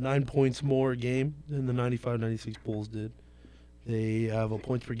 9 points more a game than the 95-96 Bulls did. They have a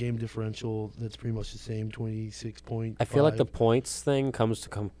points per game differential that's pretty much the same, 26.5. I feel like the points thing helps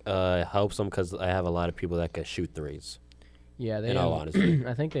them because I have a lot of people that can shoot threes. Yeah, they In all have- honesty.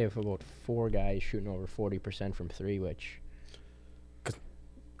 I think they have about 4 guys shooting over 40% from 3, which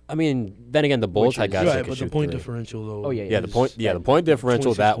I mean, then again, the Bulls had guys that right, could but shoot the point three. differential though. Oh, yeah, Yeah, the is- point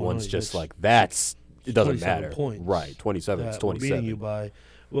differential. That 26-1, one's just that's like it doesn't 27 matter. points Right, 27. It's that we're beating 27. you by.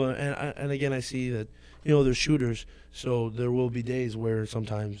 Well, and again, I see that they're shooters, so there will be days where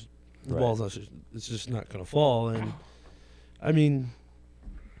sometimes the Right. ball's it's just not going to fall, and I mean,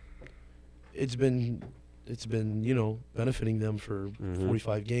 it's been benefiting them for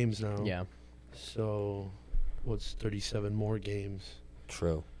 45 games now. yeah. So, what's 37 more games?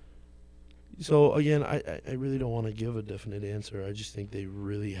 True. So again, I really don't want to give a definite answer. I just think they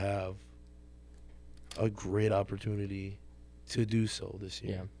really have a great opportunity to do so this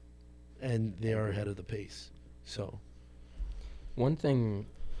year. Yeah. And they are ahead of the pace. So One thing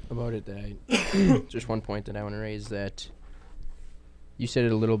about it that just one point that I want to raise, that you said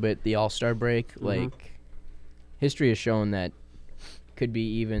it a little bit, the All-Star break, like history has shown that could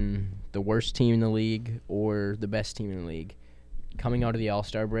be even the worst team in the league or the best team in the league. Coming out of the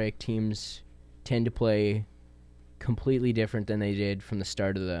All-Star break, teams tend to play completely different than they did from the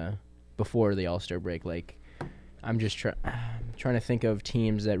start of before the All-Star break. Like, I'm just trying to think of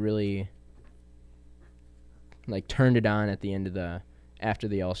teams that really like turned it on at the end of after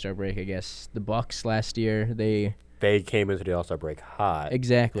the All-Star break. I guess the Bucks last year, they came into the All-Star break hot.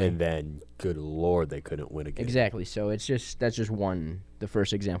 Exactly. And then, good Lord, they couldn't win again. Exactly. So that's just the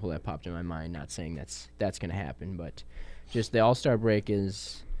first example that popped in my mind. Not saying that's going to happen, but just the All-Star break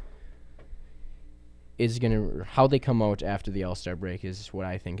is going to, how they come out after the All-Star break is what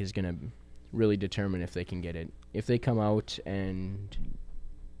I think is going to really determine if they can get it. If they come out and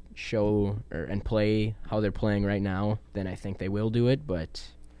show and play how they're playing right now, then I think they will do it, but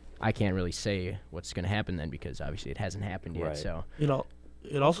I can't really say what's going to happen then because obviously it hasn't happened yet. Right. So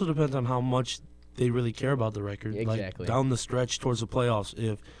it also depends on how much they really care about the record. Exactly. Like down the stretch towards the playoffs,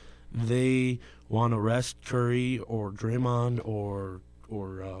 if they want to rest Curry or Draymond or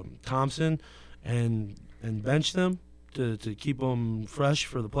Thompson and bench them to keep them fresh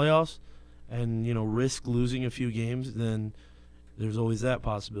for the playoffs, and risk losing a few games, then there's always that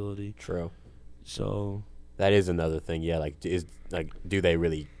possibility. True. So that is another thing. Yeah, do they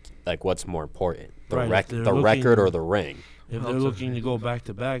really what's more important, the Right, if they're the record or the ring? If they're looking to go back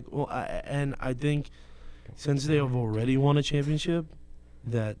to back, well, I think since they have already won a championship,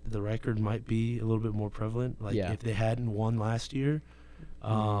 that the record might be a little bit more prevalent. Like if they hadn't won last year,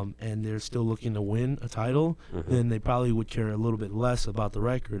 and they're still looking to win a title, then they probably would care a little bit less about the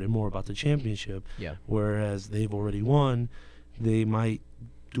record and more about the championship. Yeah. Whereas they've already won, they might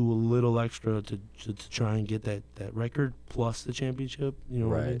do a little extra to try and get that record plus the championship. You know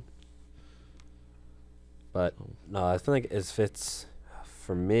what I Right. mean? But no, I feel like if it's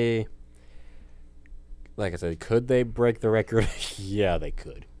for me, like I said, could they break the record? Yeah, they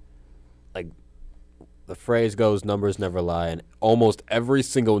could. Like the phrase goes, numbers never lie, and almost every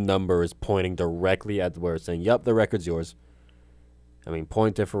single number is pointing directly at where it's saying, yep, the record's yours. I mean,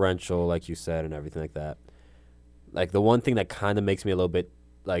 point differential, like you said, and everything like that. Like the one thing that kind of makes me a little bit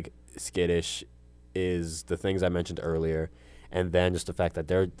skittish is the things I mentioned earlier. And then just the fact that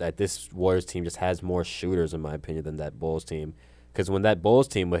this Warriors team just has more shooters, in my opinion, than that Bulls team. Because when that Bulls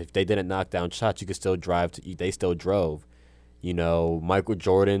team, if they didn't knock down shots, you could still drive. They still drove. You know, Michael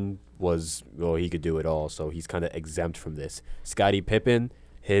Jordan he could do it all, so he's kind of exempt from this. Scottie Pippen,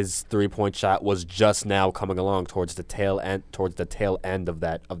 his 3-point shot was just now coming along towards the tail end of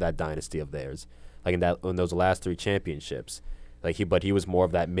that dynasty of theirs, like in those last 3 championships. But he was more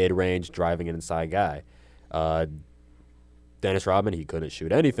of that mid-range driving an inside guy. Dennis Rodman, he couldn't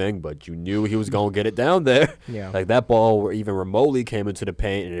shoot anything, but you knew he was going to get it down there. Yeah. Like that ball even remotely came into the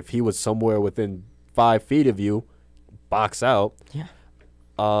paint, and if he was somewhere within 5 feet of you, box out. Yeah.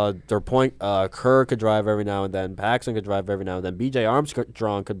 Kerr could drive every now and then. Paxson could drive every now and then. B.J.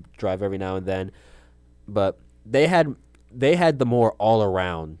 Armstrong could drive every now and then. But they had the more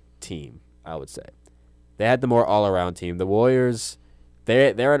all-around team, I would say. They had the more all-around team. The Warriors,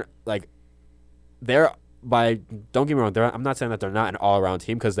 don't get me wrong, I'm not saying that they're not an all-around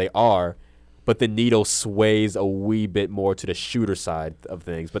team, because they are, but the needle sways a wee bit more to the shooter side of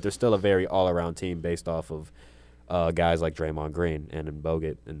things. But they're still a very all-around team based off of guys like Draymond Green and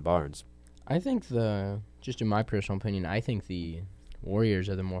Bogut and Barnes. I think just in my personal opinion, I think the Warriors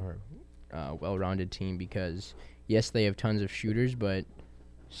are the more well-rounded team because, yes, they have tons of shooters, but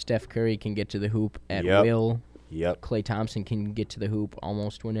Steph Curry can get to the hoop at will. Yep. Klay Thompson can get to the hoop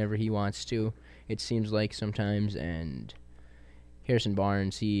almost whenever he wants to, it seems like sometimes, and Harrison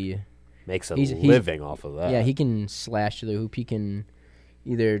Barnes, he makes a living off of that. Yeah, he can slash to the hoop. He can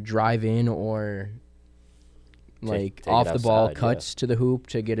either drive in or take off the ball cuts to the hoop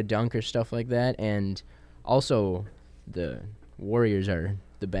to get a dunk or stuff like that. And also, the Warriors are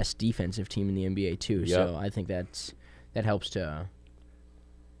the best defensive team in the NBA too. Yep. So I think that helps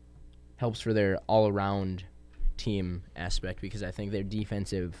for their all around team aspect, because I think their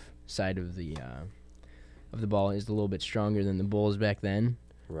defensive side of the ball is a little bit stronger than the Bulls back then.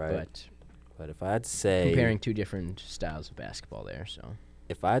 Right. But if I had to say, comparing 2 different styles of basketball there, so.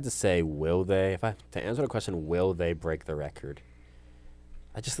 If I had to say, to answer the question, will they break the record?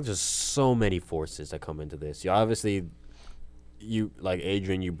 I just think there's so many forces that come into this. Obviously, like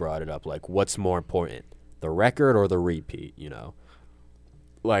Adrian, you brought it up. Like, what's more important, the record or the repeat? You know,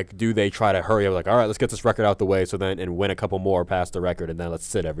 like, do they try to hurry up? Like, all right, let's get this record out the way, and win a couple more past the record, and then let's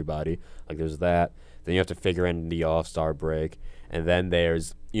sit everybody. Like, there's that. Then you have to figure in the All-Star break, and then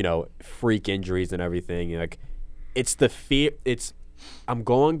there's freak injuries and everything. Like, it's the fear. I'm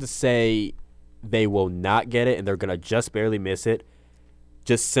going to say they will not get it, and they're going to just barely miss it,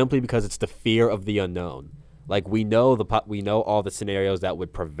 just simply because it's the fear of the unknown. Like, we know all the scenarios that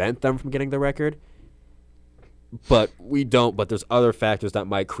would prevent them from getting the record, but we don't. But there's other factors that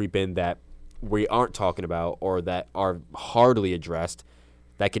might creep in that we aren't talking about, or that are hardly addressed,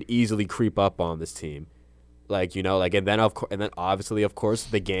 that could easily creep up on this team. And then obviously, of course,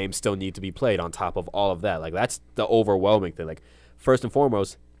 the games still need to be played on top of all of that. Like, that's the overwhelming thing. Like, first and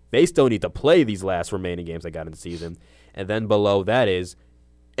foremost, they still need to play these last remaining games they got in the season, and then below that is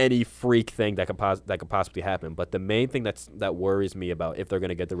any freak thing that could possibly happen. But the main thing that worries me about if they're going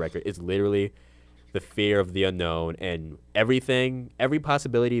to get the record is literally the fear of the unknown, and every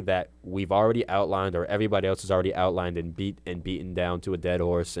possibility that we've already outlined or everybody else has already outlined and beaten down to a dead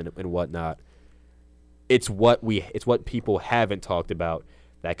horse and whatnot. It's what people haven't talked about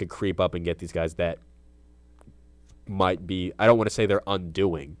that could creep up and get these guys that might be, I don't want to say they're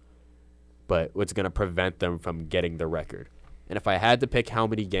undoing, but what's going to prevent them from getting the record. And if I had to pick how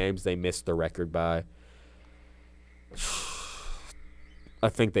many games they missed the record by, I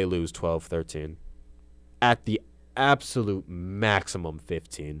think they lose 12, 13. At the absolute maximum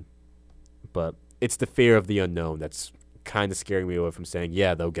 15. But it's the fear of the unknown that's kind of scaring me away from saying,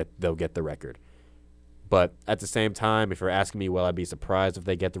 yeah, they'll get the record. But at the same time, if you're asking me, will I be surprised if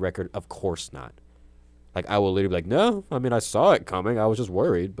they get the record? Of course not. Like, I will literally be like, no, I mean, I saw it coming. I was just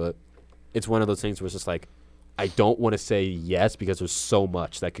worried. But it's one of those things where it's just like, I don't want to say yes because there's so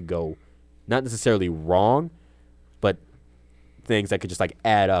much that could go not necessarily wrong, but things that could just, like,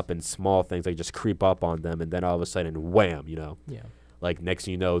 add up, and small things that just creep up on them, and then all of a sudden, wham, Yeah. Like, next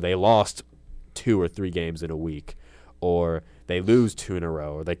thing you know, they lost 2 or 3 games in a week, or they lose 2 in a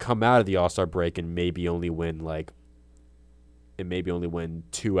row, or they come out of the All-Star break and maybe only win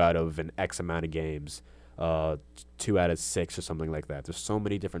 2 out of an X amount of games, 2 out of 6 or something like that. There's so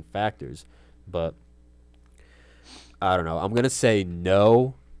many different factors, but I don't know. I'm going to say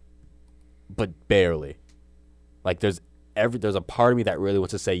no, but barely. Like, there's a part of me that really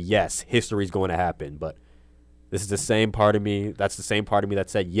wants to say yes, history's going to happen, but this is the same part of me. That's the same part of me that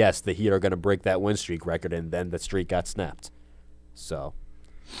said yes, the Heat are going to break that win streak record, and then the streak got snapped. So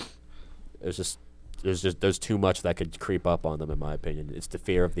there's too much that could creep up on them, in my opinion. It's the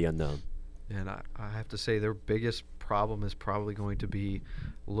fear of the unknown. And I have to say their biggest problem is probably going to be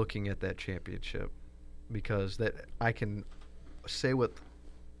looking at that championship, because that I can say with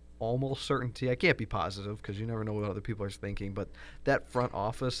almost certainty, I can't be positive because you never know what other people are thinking, but that front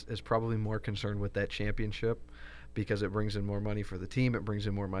office is probably more concerned with that championship because it brings in more money for the team, it brings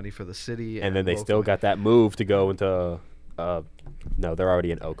in more money for the city. And then they still got that move to go into no, they're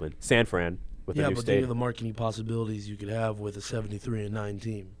already in Oakland. San Fran with a new but think stadium. of the marketing possibilities you could have with a 73-9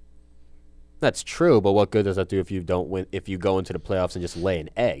 team. That's true, but what good does that do if you don't win? If you go into the playoffs and just lay an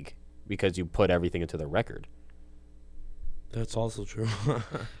egg because you put everything into the record? That's also true.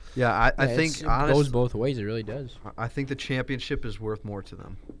 Yeah, I think it honestly, goes both ways. It really does. I think the championship is worth more to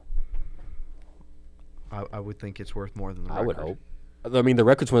them. I would think it's worth more than the record. I would hope. I mean, the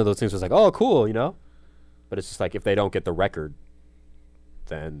record's one of those things that's like, oh, cool, you know? But it's just like, if they don't get the record,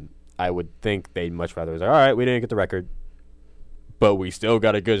 then I would think they'd much rather say, all right, we didn't get the record, but we still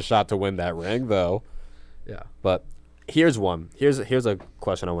got a good shot to win that ring, though. Yeah. But here's one. Here's a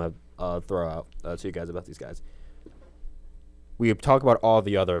question I want to throw out to you guys about these guys. We talk about all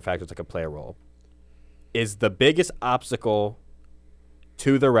the other factors that could play a role. Is the biggest obstacle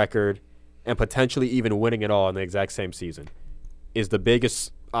to the record and potentially even winning it all in the exact same season is the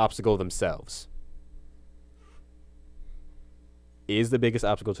biggest obstacle themselves? Is the biggest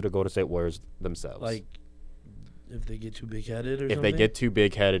obstacle to the Golden State Warriors themselves? Like, if they get too big-headed or if something? they get too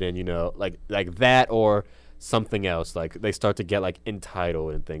big-headed and, you know, like that or something else, like they start to get, like,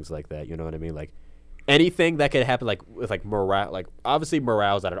 entitled and things like that, you know what I mean? Like, anything that could happen, like, with, like, morale, like, obviously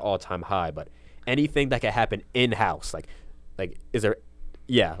morale's at an all-time high, but anything that could happen in-house, like, is there,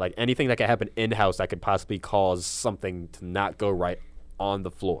 yeah, like, anything that could happen in-house that could possibly cause something to not go right on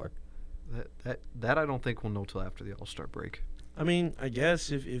the floor. That I don't think we'll know till after the All-Star break. I mean, I guess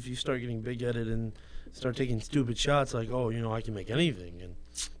if you start getting big-headed and start taking stupid shots like, oh, you know, I can make anything, and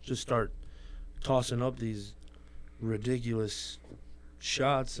just start tossing up these ridiculous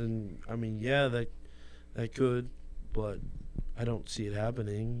shots, and, I mean, yeah, that could, but I don't see it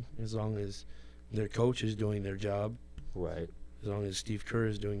happening as long as their coach is doing their job. Right. As long as Steve Kerr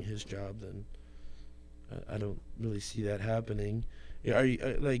is doing his job, then I don't really see that happening. Are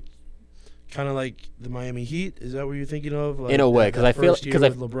you like kind of like the Miami Heat? Is that what you're thinking of? Like in a way, because I feel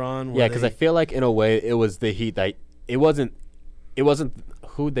because LeBron. Yeah, because I feel like in a way it was the Heat that it wasn't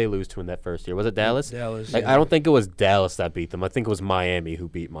who'd they lose to in that first year? Was it Dallas? Dallas. Like, yeah. I don't think it was Dallas that beat them. I think it was Miami who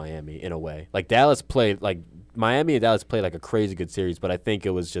beat Miami in a way. Like Dallas played like Miami and Dallas played like a crazy good series, but I think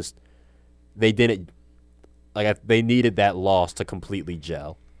it was just they didn't like they needed that loss to completely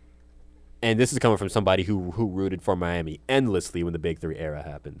gel. And this is coming from somebody who rooted for Miami endlessly when the Big Three era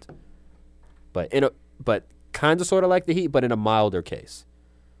happened. But kind of sort of like the Heat, but in a milder case.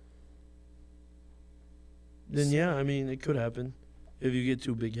 Then yeah, I mean it could happen. If you get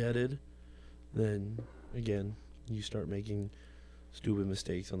too big-headed, then again you start making stupid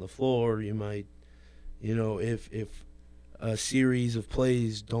mistakes on the floor. You might, you know, if a series of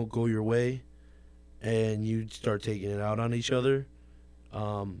plays don't go your way, and you start taking it out on each other,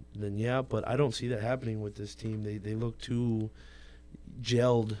 then yeah. But I don't see that happening with this team. They look too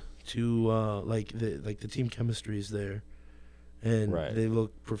gelled, too like the team chemistry is there, and Right. they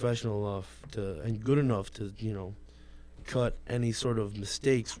look professional enough and good enough to, you know, cut any sort of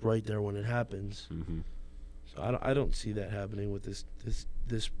mistakes right there when it happens. Mm-hmm. So I don't see that happening with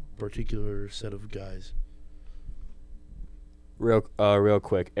this particular set of guys. Real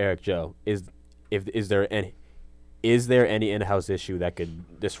quick, Eric, Joe, is there any in-house issue that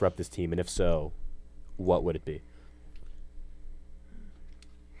could disrupt this team, and if so, what would it be?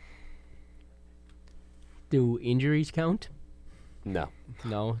 Do injuries count? No,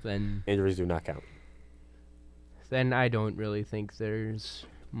 No, then injuries do not count. I don't really think there's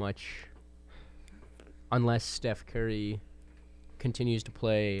much, unless Steph Curry continues to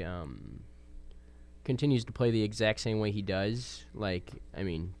play the exact same way he does, like, I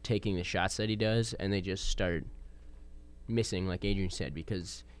mean, taking the shots that he does, and they just start missing, like Adrian said,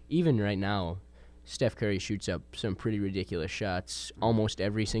 because even right now, Steph Curry shoots up some pretty ridiculous shots almost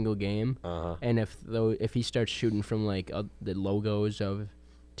every single game. Uh-huh. And if he starts shooting from like the logos of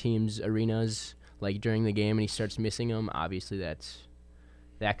teams' arenas like during the game and he starts missing them, obviously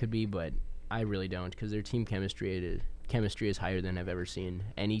that could be, but I really don't, because their team chemistry is higher than I've ever seen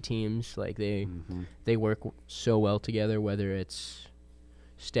any teams. Like they work so well together, whether it's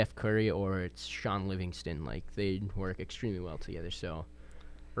Steph Curry or it's Sean Livingston. Like they work extremely well together. So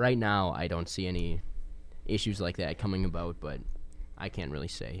right now I don't see any issues like that coming about, but I can't really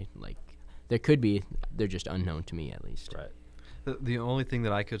say. Like there could be, they're just unknown to me at least. Right. The only thing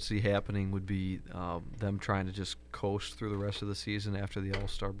that I could see happening would be them trying to just coast through the rest of the season after the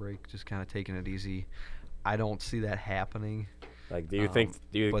All-Star break, just kind of taking it easy. I don't see that happening. Like, do you think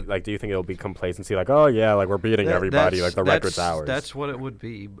but- do you think it'll be complacency? Like, oh yeah, like we're beating everybody. Like the record's ours. That's what it would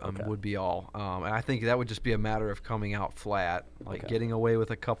be. Would be all. And I think that would just be a matter of coming out flat, like getting away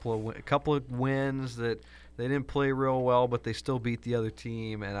with a couple of wins that they didn't play real well, but they still beat the other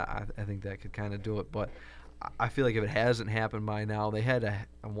team, and I think that could kind of do it. But I feel like if it hasn't happened by now, they had a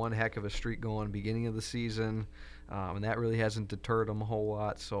one heck of a streak going beginning of the season, and that really hasn't deterred them a whole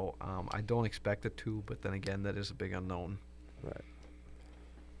lot. So I don't expect it to, but then again, that is a big unknown. Right.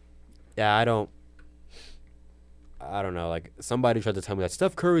 Yeah, I don't know. Like, somebody tried to tell me that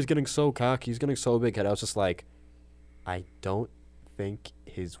Steph Curry's getting so cocky, he's getting so big head. I was just like, I don't think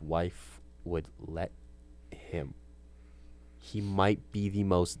his wife would let him. He might be the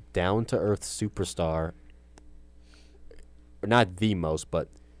most down-to-earth superstar. Or not the most, but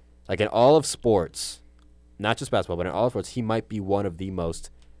like in all of sports, not just basketball, but in all of sports, he might be one of the most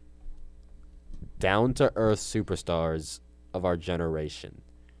down-to-earth superstars of our generation.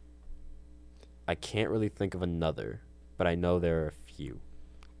 I can't really think of another, but I know there are a few.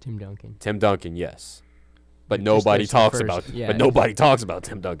 Tim Duncan. Tim Duncan, yes. But Just nobody placed him talks first. about Yeah, but nobody talks about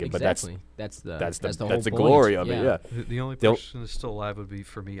Tim Duncan, Exactly. but that's the that's the whole glory point. of it, yeah. The only They'll- person that's still alive would be,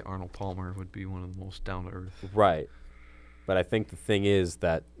 for me, Arnold Palmer would be one of the most down to earth. Right. But I think the thing is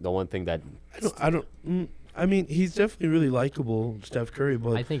that the one thing that I mean, he's definitely really likable, Steph Curry,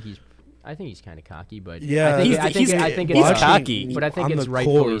 but I think he's kind of cocky, but Yeah. I think He's it's cocky. but I think on it's the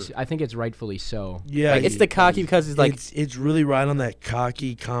rightfully. court. I think it's rightfully so. yeah, like, it's the cocky because he's like it's really right on that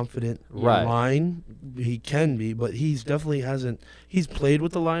cocky, confident Right. line. He can be, but he's definitely hasn't. He's played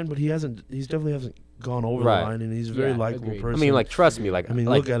with the line, but he hasn't. He's definitely hasn't gone over Right. the line, and he's a very Yeah, likable agreed. person. I mean, like, trust me, like I mean,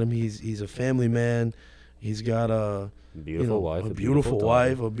 like, look at him. He's a family man. He's got a beautiful wife, a beautiful daughter.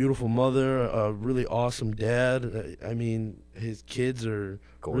 wife, a beautiful mother, a really awesome dad. I mean, his kids are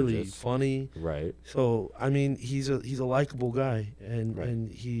really Gorgeous. funny. Right. So I mean, he's a likable guy, and Right.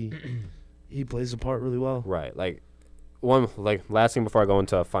 and he plays the part really well. Right. Like last thing before I go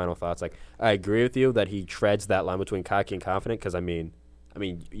into final thoughts, like I agree with you that he treads that line between cocky and confident because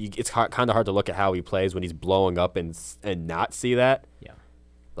it's kind of hard to look at how he plays when he's blowing up and not see that. Yeah.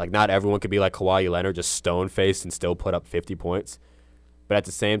 Like, not everyone could be like Kawhi Leonard, just stone-faced and still put up 50 points. But at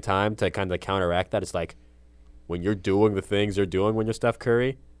the same time, to kind of counteract that, it's like when you're doing the things you're doing when you're Steph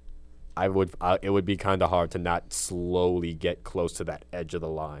Curry, it would be kind of hard to not slowly get close to that edge of the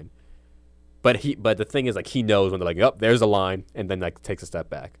line. But the thing is, like, he knows when they're like, "Yup, there's a line," and then like takes a step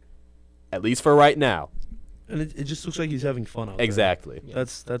back. At least for right now. And it just looks like he's having fun out there. Exactly.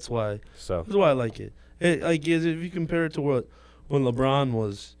 That's why. So That's why I like it. Like, if you compare it to when LeBron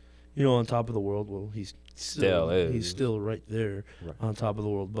was, on top of the world, well, he's Still is. he's still right there Right. on top of the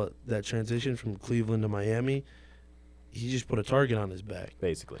world. But that transition from Cleveland to Miami, he just put a target on his back.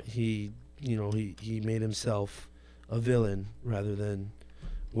 basically, He made himself a villain rather than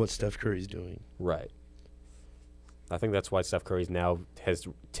what Steph Curry's doing. right. I think that's why Steph Curry's now has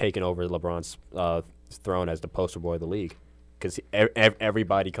taken over LeBron's throne as the poster boy of the league, because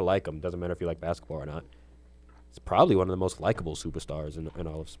everybody can like him. Doesn't matter if you like basketball or not. He's probably one of the most likable superstars in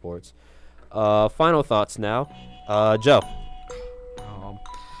all of sports. Final thoughts now. Joe.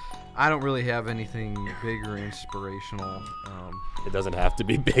 I don't really have anything big or inspirational. It doesn't have to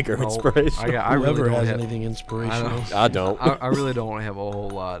be big or no, inspirational. I really Whoever don't has have anything inspirational. I don't. I really don't have a whole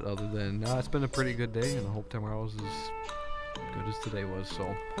lot other than it's been a pretty good day, and I hope tomorrow's as good as today was.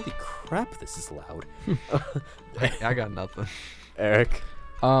 So Holy crap, this is loud. I got nothing. Eric.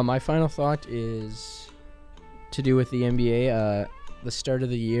 My final thought is to do with the NBA. The start of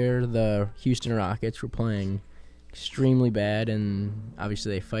the year, the Houston Rockets were playing extremely bad, and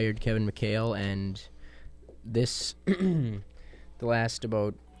obviously they fired Kevin McHale. And this, the last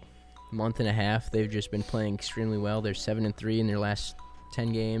about month and a half, they've just been playing extremely well. They're 7-3 in their last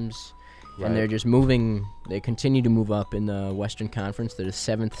 10 games, and they're just moving. They continue to move up in the Western Conference. They're the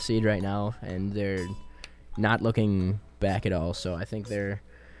 7th seed right now, and they're not looking back at all. So I think they're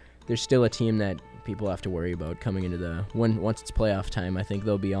still a team that people have to worry about coming into once it's playoff time. I think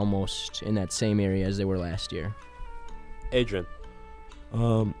they'll be almost in that same area as they were last year. Adrian.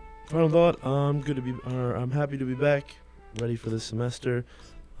 Final thought. I'm happy to be back, ready for this semester.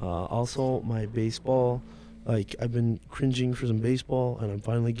 Also, my baseball. Like, I've been cringing for some baseball, and I'm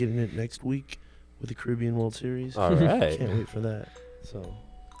finally getting it next week with the Caribbean World Series. All right. Can't wait for that. So.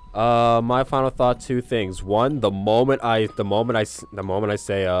 My final thought: 2 things. One, the moment I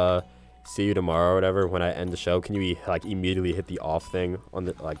say see you tomorrow or whatever, when I end the show, can you immediately hit the off thing on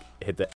the hit the